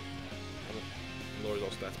 Lowers all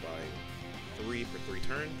stats by 3 for 3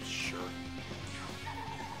 turns? Sure.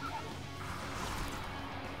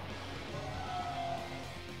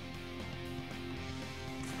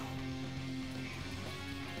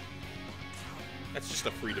 That's just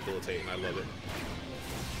a free debilitate, and I love it.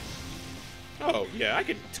 Oh, yeah, I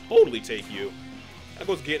can totally take you. I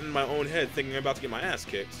was getting in my own head thinking I'm about to get my ass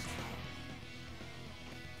kicked.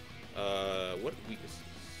 What weakness?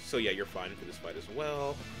 So yeah, you're fine for this fight as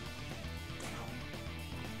well.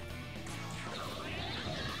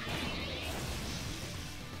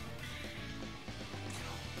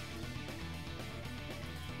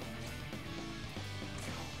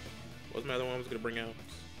 What was my other one I was going to bring out?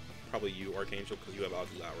 Probably you, Archangel, because you have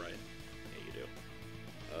Augie out, right? Yeah, you do.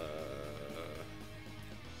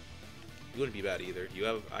 You wouldn't be bad either. You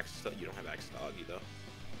have access to... You don't have access to Augie, though.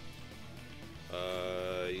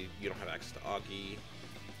 You don't have access to Augie.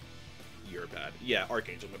 You're bad. Yeah,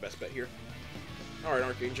 Archangel, my best bet here. Alright,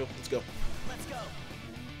 Archangel, let's go. Let's go.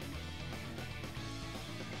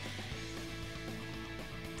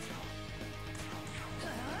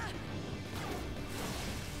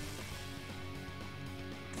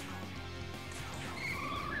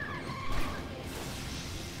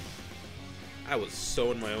 I was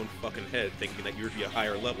so in my own fucking head thinking that you would be a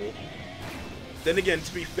higher level. Then again,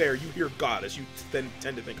 to be fair, you hear Goddess, you then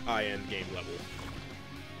tend to think high-end game level.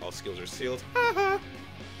 All skills are sealed. Haha!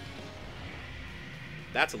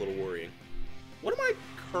 That's a little worrying. What am I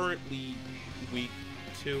currently weak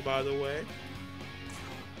to, by the way?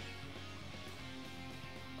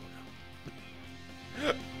 Oh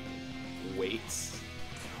no. Weights.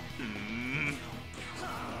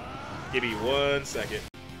 Give me 1 second.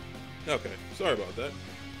 Okay, sorry about that.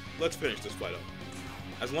 Let's finish this fight up.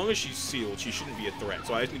 As long as she's sealed, she shouldn't be a threat,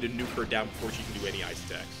 so I just need to nuke her down before she can do any ice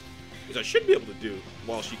attacks. Which I should be able to do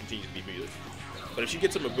while she continues to be muted. But if she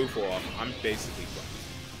gets a Mabufo off, I'm basically fucked.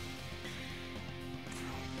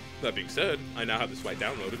 That being said, I now have this fight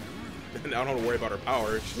downloaded. And I don't have to worry about her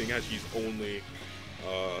power, seeing as she's only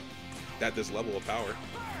at this level of power.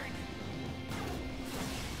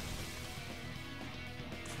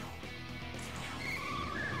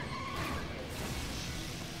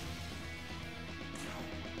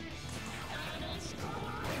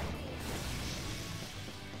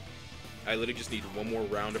 I literally just need one more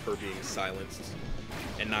round of her being silenced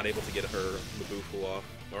and not able to get her Mabufo off,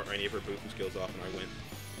 or any of her Bufu skills off, and I win.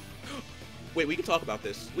 Wait, we can talk about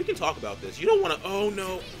this. We can talk about this. You don't want to... Oh,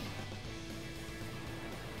 no.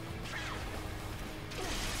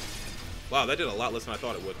 Wow, that did a lot less than I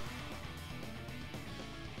thought it would.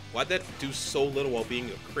 Why'd that do so little while being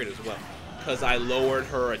a crit as well? Because I lowered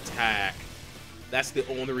her attack. That's the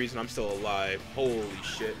only reason I'm still alive. Holy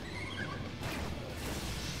shit.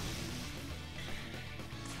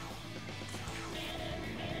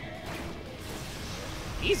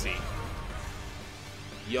 Easy.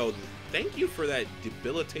 Yo, thank you for that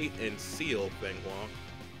debilitate and seal thing, Wong.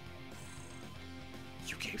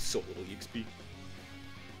 You gave so little EXP.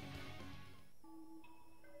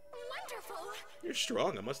 Wonderful. You're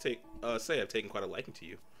strong. I must say I've taken quite a liking to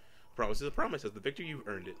you. Promise is a promise. As the victor, you've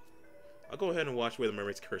earned it. I'll go ahead and wash away the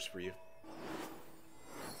mermaid's curse for you.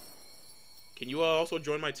 Can you also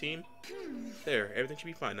join my team? There, everything should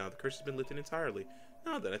be fine now. The curse has been lifted entirely.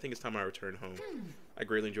 Now then, I think it's time I return home. I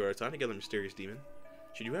greatly enjoyed our time together, mysterious demon.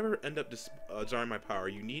 Should you ever end up desiring my power,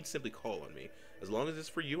 you need simply call on me. As long as it's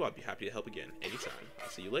for you, I'll be happy to help again. Anytime.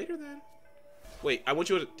 I'll see you later then. Wait, I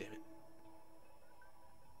want you to... Damn it.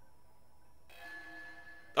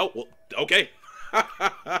 Oh, well, okay.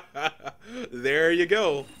 There you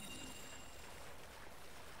go.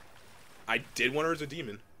 I did want her as a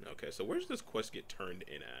demon. Okay, so where's this quest get turned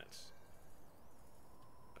in at?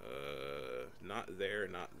 Not there,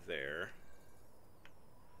 not there.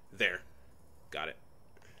 There. Got it.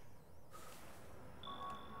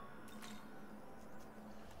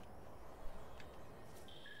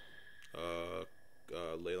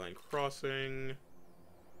 Ley line crossing.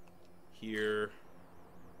 Here.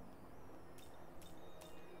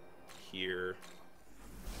 Here.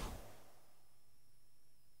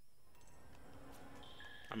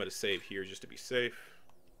 I'm gonna save here just to be safe.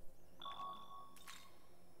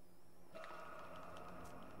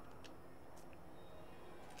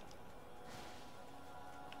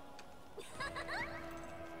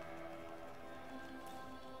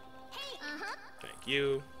 Thank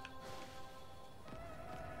you.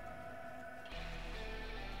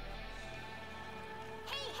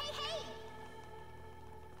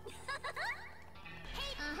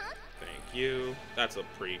 Thank you. That's a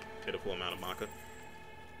pretty pitiful amount of Maka.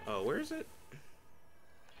 Oh, where is it?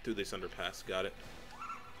 Through this underpass. Got it.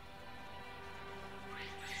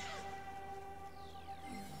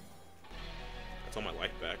 That's all my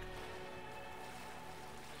life back.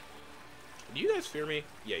 Do you guys fear me?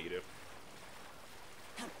 Yeah, you do.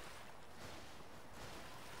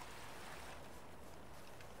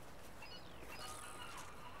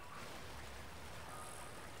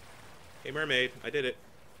 Hey, mermaid. I did it.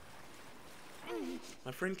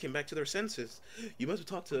 My friend came back to their senses. You must have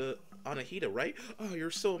talked to Anahita, right? Oh, you're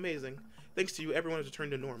so amazing. Thanks to you, everyone has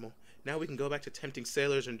returned to normal. Now we can go back to tempting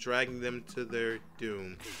sailors and dragging them to their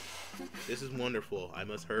doom. This is wonderful. I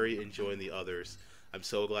must hurry and join the others. I'm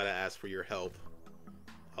so glad I asked for your help.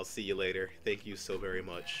 I'll see you later. Thank you so very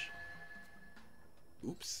much.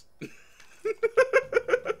 Oops.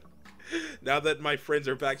 Now that my friends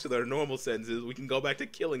are back to their normal senses, we can go back to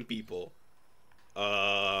killing people.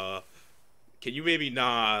 Can you maybe...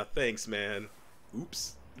 Nah, thanks, man.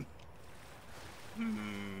 Oops.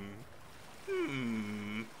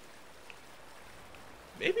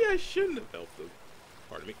 Maybe I shouldn't have helped them.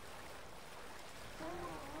 Pardon me.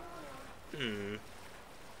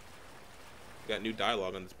 Got new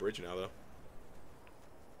dialogue on this bridge now, though.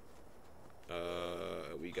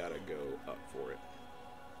 We gotta go up for it.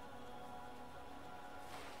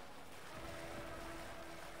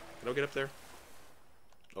 Can I get up there?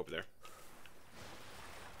 Over there.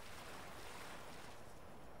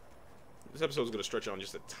 This episode is going to stretch on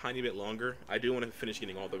just a tiny bit longer. I do want to finish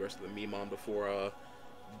getting all the rest of the meme on before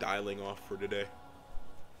dialing off for today.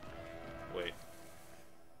 Wait.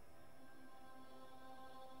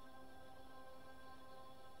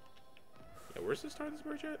 Yeah, where's the start of this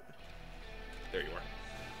bridge at? There you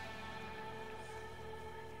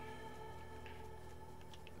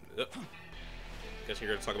are. Guess you're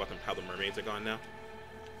going to talk about how the mermaids are gone now.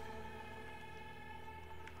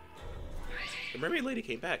 The mermaid lady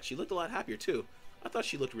came back. She looked a lot happier, too. I thought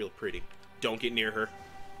she looked real pretty. Don't get near her.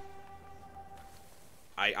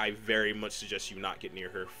 I very much suggest you not get near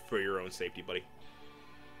her for your own safety, buddy.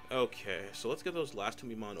 Okay, so let's get those last two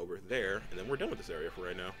Mimon over there, and then we're done with this area for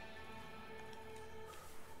right now.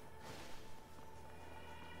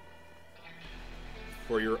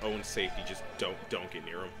 For your own safety, just don't get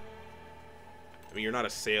near them. I mean, you're not a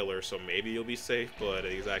sailor, so maybe you'll be safe, but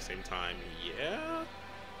at the exact same time, yeah?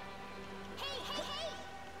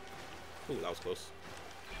 Ooh, that was close.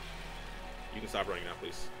 You can stop running now,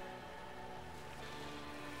 please.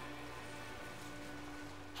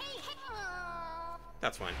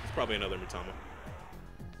 That's fine. It's probably another Mitama.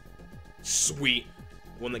 Sweet!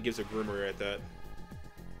 One that gives a Grimmer at that.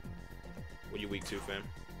 What are you weak to, fam?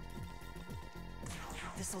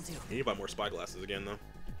 This'll do. You need to buy more spyglasses again, though.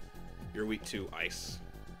 You're weak to ice.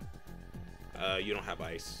 You don't have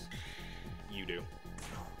ice. You do.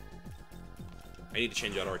 I need to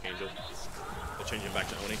change out Archangel. I'll change him back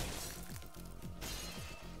to Oni.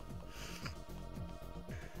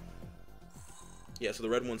 Yeah, so the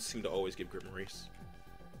red ones seem to always give Grimoires.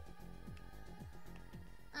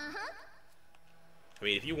 I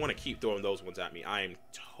mean, if you want to keep throwing those ones at me, I am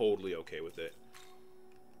totally okay with it.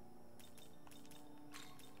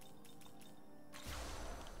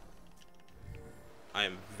 I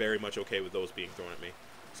am very much okay with those being thrown at me.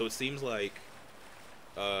 So it seems like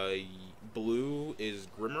Blue is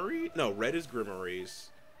Grimoire? No, red is Grimoires.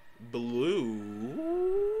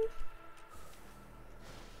 Blue...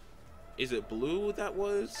 Is it blue that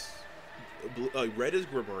was? Red is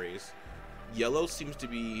Grimoires. Yellow seems to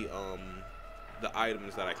be the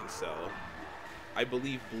items that I can sell. I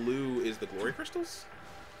believe blue is the glory crystals?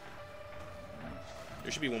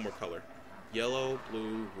 There should be one more color. Yellow,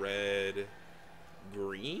 blue, red,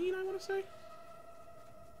 green, I want to say?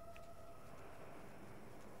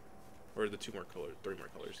 Or the 2 more colors, 3 more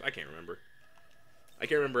colors. I can't remember. I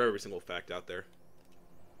can't remember every single fact out there.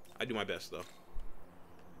 I do my best, though.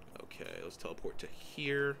 Okay, let's teleport to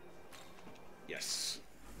here. Yes.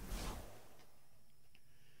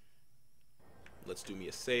 Let's do me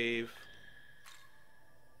a save.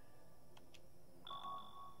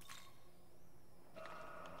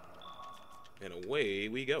 And away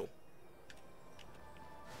we go.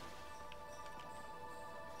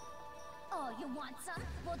 Oh, you want some?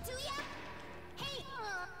 Well, do ya? Hey!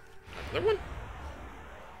 Another one?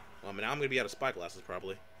 Well, now I'm gonna be out of spyglasses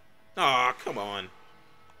probably. Aw, come on.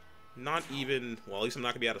 Not even... Well, at least I'm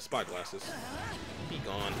not gonna be out of spyglasses. Be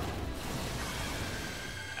gone.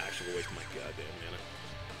 Actual waste of my goddamn mana.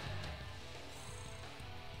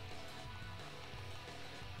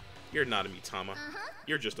 You're not a Mitama.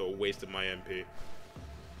 You're just a waste of my MP.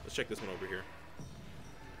 Let's check this one over here.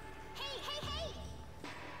 Hey, hey, hey!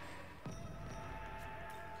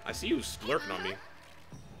 I see you lurking on me.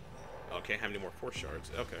 Oh, can't have any more force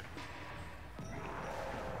shards. Okay.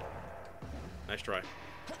 Nice try.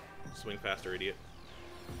 Swing faster, idiot.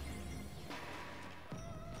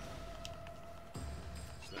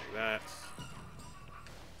 Snag that.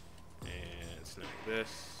 And snag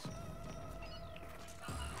this.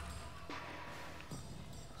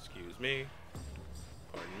 Excuse me.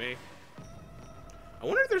 Pardon me. I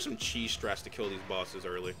wonder if there's some cheese strats to kill these bosses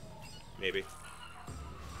early. Maybe.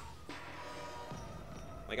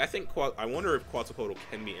 Like, I wonder if Quetzalcoatl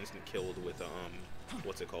can be instant killed with,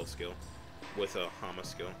 what's it called skill? With a Hama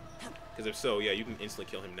skill. Because if so, yeah, you can instantly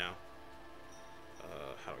kill him now.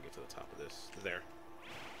 How do I get to the top of this? There.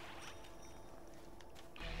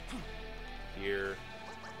 Here.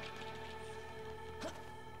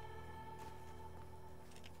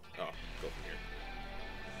 Oh, go from here.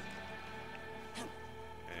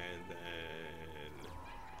 And then...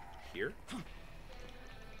 Here?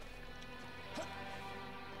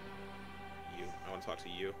 You. I want to talk to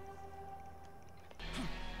you.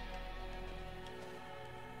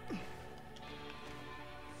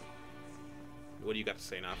 What do you got to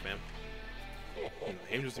say now, fam?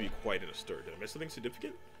 Angels to be quite in a stir. Did I miss something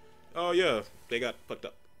significant? Oh, yeah. They got fucked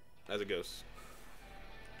up. As it goes.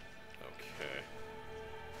 Okay.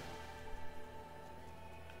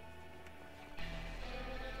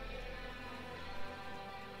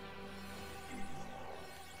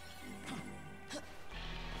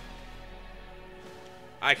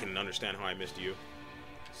 I can understand how I missed you.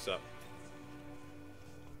 Sup?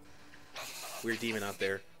 Weird demon out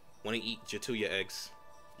there. Want to eat Jatuya eggs.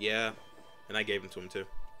 Yeah, and I gave them to him too.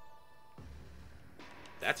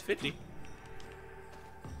 That's 50.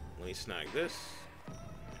 Let me snag this.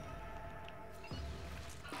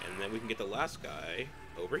 And then we can get the last guy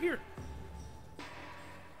over here.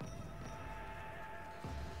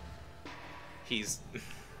 He's...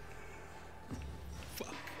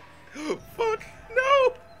 Fuck. Fuck,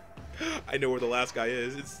 no! I know where the last guy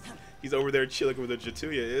is. He's over there chilling where the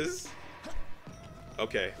Jatuya is.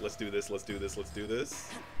 Okay, let's do this, let's do this, let's do this.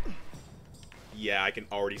 Yeah, I can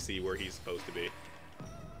already see where he's supposed to be.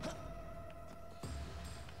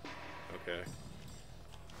 Okay.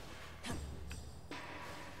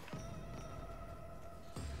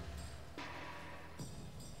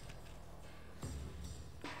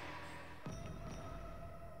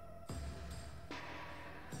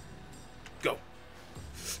 Go.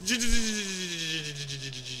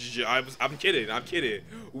 I'm kidding. I'm kidding.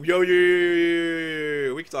 Yo.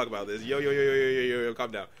 We can talk about this. Yo.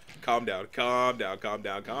 Calm down. Calm down. Calm down. Calm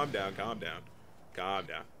down. Calm down. Calm down. Calm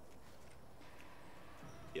down.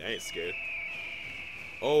 Yeah, I ain't scared.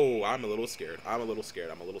 Oh, I'm a little scared. I'm a little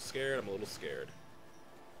scared. I'm a little scared. I'm a little scared.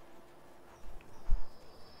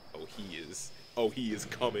 Oh, he is. Oh, he is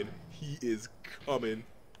coming. He is coming.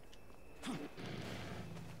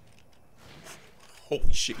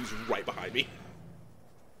 Holy shit, he's right behind me.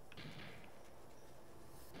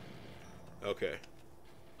 Okay.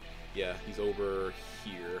 Yeah, he's over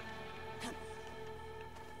here.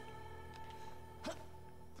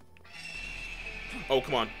 Oh,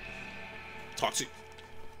 come on. Toxic.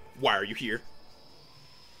 Why are you here?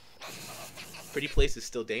 Pretty place is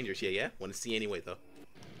still dangerous. Yeah. Want to see anyway, though.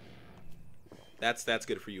 That's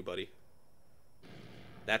good for you, buddy.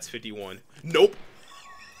 That's 51. Nope.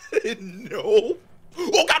 No.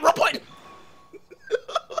 Oh god, we're playing.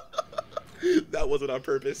 That wasn't on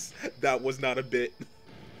purpose. That was not a bit.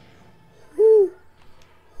 Whew.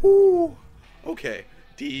 Whew. Okay.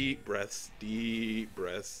 Deep breaths. Deep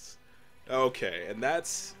breaths. Okay, and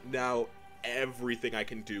that's now everything I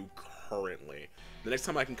can do currently. The next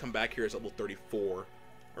time I can come back here is level 34.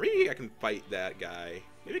 Or maybe I can fight that guy.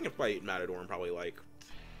 Maybe I can fight Matador in probably like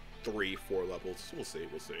 3-4 levels. We'll see,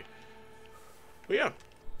 we'll see. But yeah.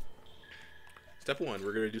 Step 1,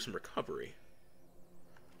 we're going to do some recovery.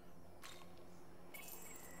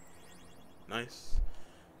 Nice.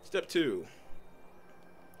 Step 2,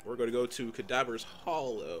 we're going to go to Cadaver's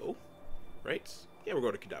Hollow. Right? Yeah, we're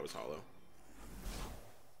going to Cadaver's Hollow.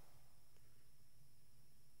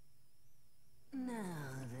 Now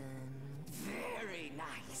then. Very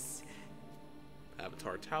nice.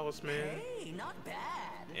 Avatar Talisman. Hey, not bad.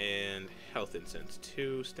 And Health Incense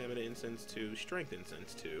 2, Stamina Incense 2, Strength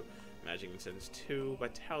Incense 2, Magic Incense 2,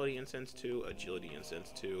 Vitality Incense 2, Agility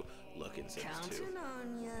Incense 2, Luck Incense 2. Counting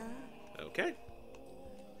on ya. Okay.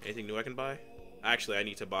 Anything new I can buy? Actually, I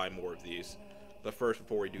need to buy more of these. But first,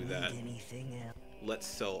 before we do that, Anything else? let's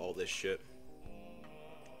sell all this shit.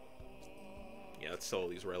 Yeah, let's sell all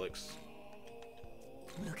these relics.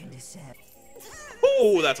 Looking to set.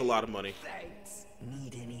 Oh, that's a lot of money. Thanks.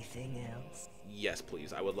 Need anything else? Yes,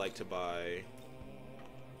 please. I would like to buy...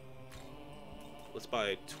 Let's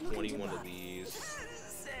buy 21 of these.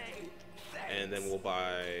 Say thanks. And then we'll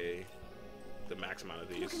buy the max amount of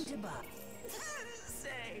Looking these. to buy.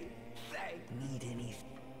 Say thanks. Need anything?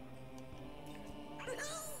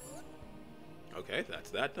 Okay, that's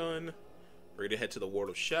that done. We're gonna head to the World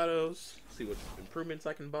of Shadows, see what improvements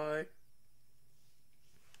I can buy.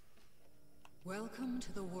 Welcome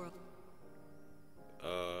to the world.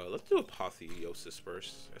 Let's do Apotheosis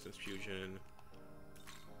first. Essence Fusion.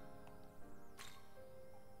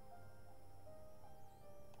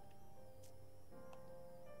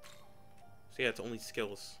 So yeah, it's only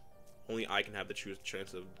skills. Only I can have the true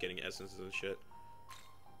chance of getting essences and shit.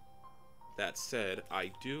 That said,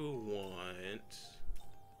 I do want...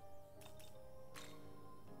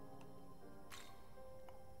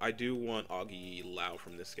 Augie Lau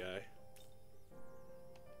from this guy.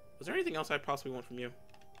 Was there anything else I possibly want from you?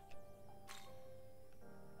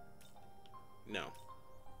 No.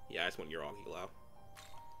 Yeah, I just want your Augie Lau.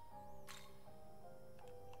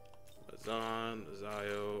 Mazan,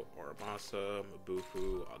 Zayo, Oramasa,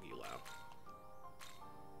 Mabufu, Augie Lau.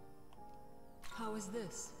 How is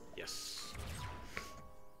this? Yes.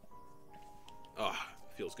 Ah,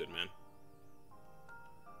 feels good, man.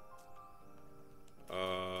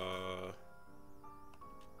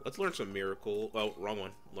 Let's learn some miracle. Oh, wrong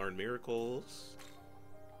one. Learn miracles.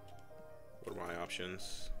 What are my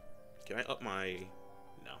options? Can I up my...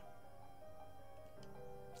 No.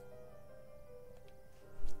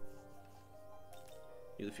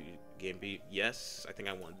 Use the game beat. Yes, I think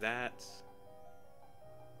I want that.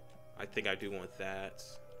 I think I do want that.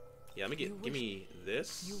 Yeah, let me get. Give me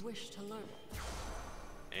this. You wish to learn.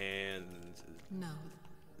 And No.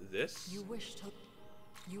 this. You wish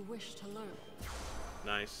to learn.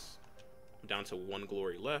 Nice. I'm down to 1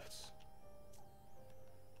 glory left.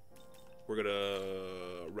 We're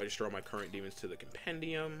gonna register all my current demons to the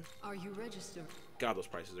compendium. Are you registered? God, those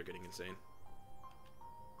prices are getting insane.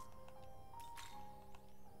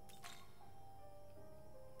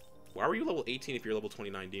 Why were you level 18 if you're level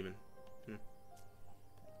 29 demon?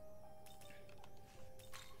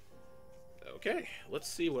 Okay, let's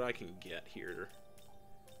see what I can get here.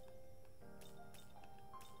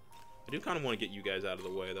 I do kind of want to get you guys out of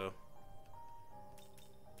the way, though.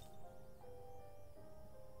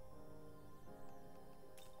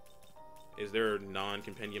 Is there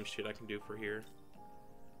non-compendium shit I can do for here?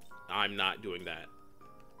 I'm not doing that.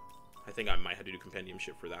 I think I might have to do compendium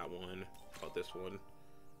shit for that one. How about this one?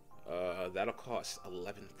 That'll cost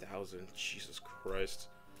 11,000. Jesus Christ.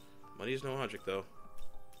 Money is no object, though.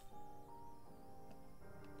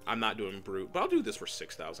 I'm not doing brute, but I'll do this for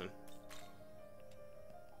 6,000.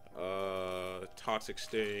 Toxic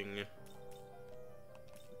Sting,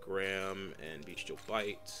 Graham, and Bestial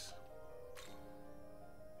Bite.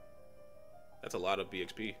 That's a lot of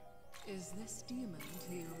BXP. Is this demon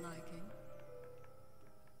to your liking?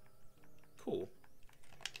 Cool.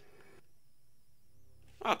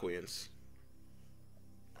 Aqueans.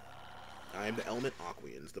 I am the element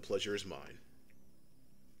Aqueans. The pleasure is mine.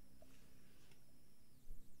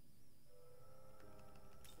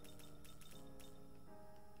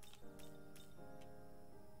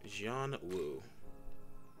 Jian Wu.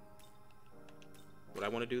 Would I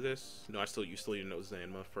want to do this? No, you still need to know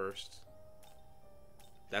Zanma first.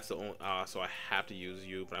 That's the only. So I have to use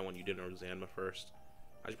you, but I want you to know Zanma first.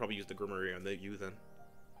 I should probably use the Grimoire on you then.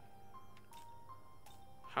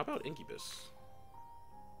 How about Incubus?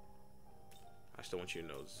 I still want you to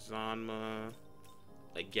know Zanma.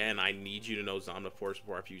 Again, I need you to know Zanma first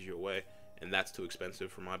before I fuse you away, and that's too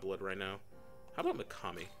expensive for my blood right now. How about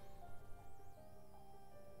Megami?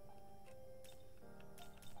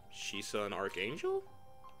 Shisa and Archangel?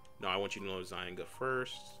 No, I want you to know Zynga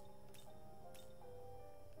first.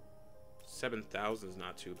 7,000 is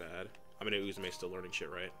not too bad. I mean, Uzume's still learning shit,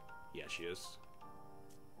 right? Yeah, she is.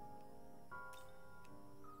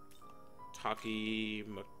 Taki...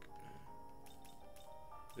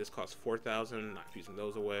 This costs 4,000. Not fusing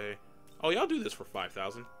those away. Oh, yeah, I'll do this for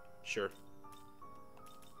 5,000. Sure.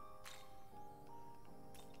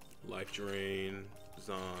 Life Drain,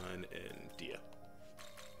 Zon, and Dia.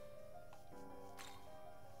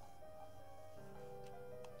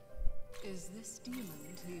 Is this demon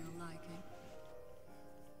to your liking?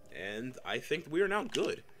 And I think we are now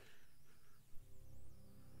good.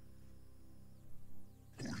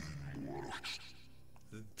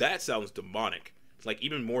 That sounds demonic. It's like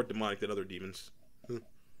even more demonic than other demons.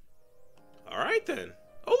 Alright then.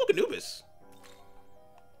 Oh, look, Anubis.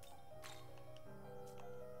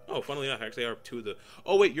 Oh, funnily enough, actually, are two of the...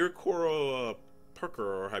 Oh, wait, you're Koro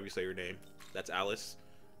Perker, or how do you say your name? That's Alice.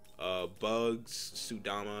 Bugs,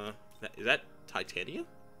 Sudama. Is that Titania?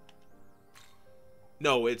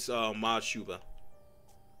 No, it's Ma Shuba.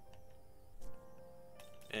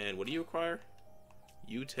 And what do you require?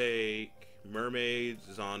 You take Mermaid,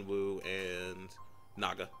 Zanwu, and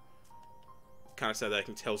Naga. Kind of sad that I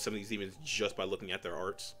can tell some of these demons just by looking at their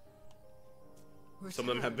arts. Some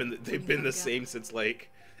of them have they've been the same since like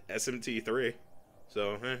SMT3.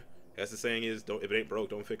 So, guess the saying is, don't, if it ain't broke,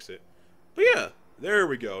 don't fix it. But yeah, there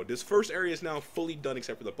we go. This first area is now fully done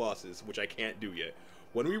except for the bosses, which I can't do yet.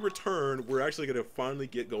 When we return, we're actually going to finally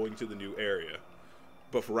get going to the new area.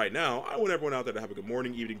 But for right now, I want everyone out there to have a good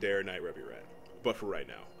morning, evening, day, or night, wherever you're at. But for right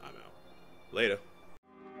now, I'm out. Later.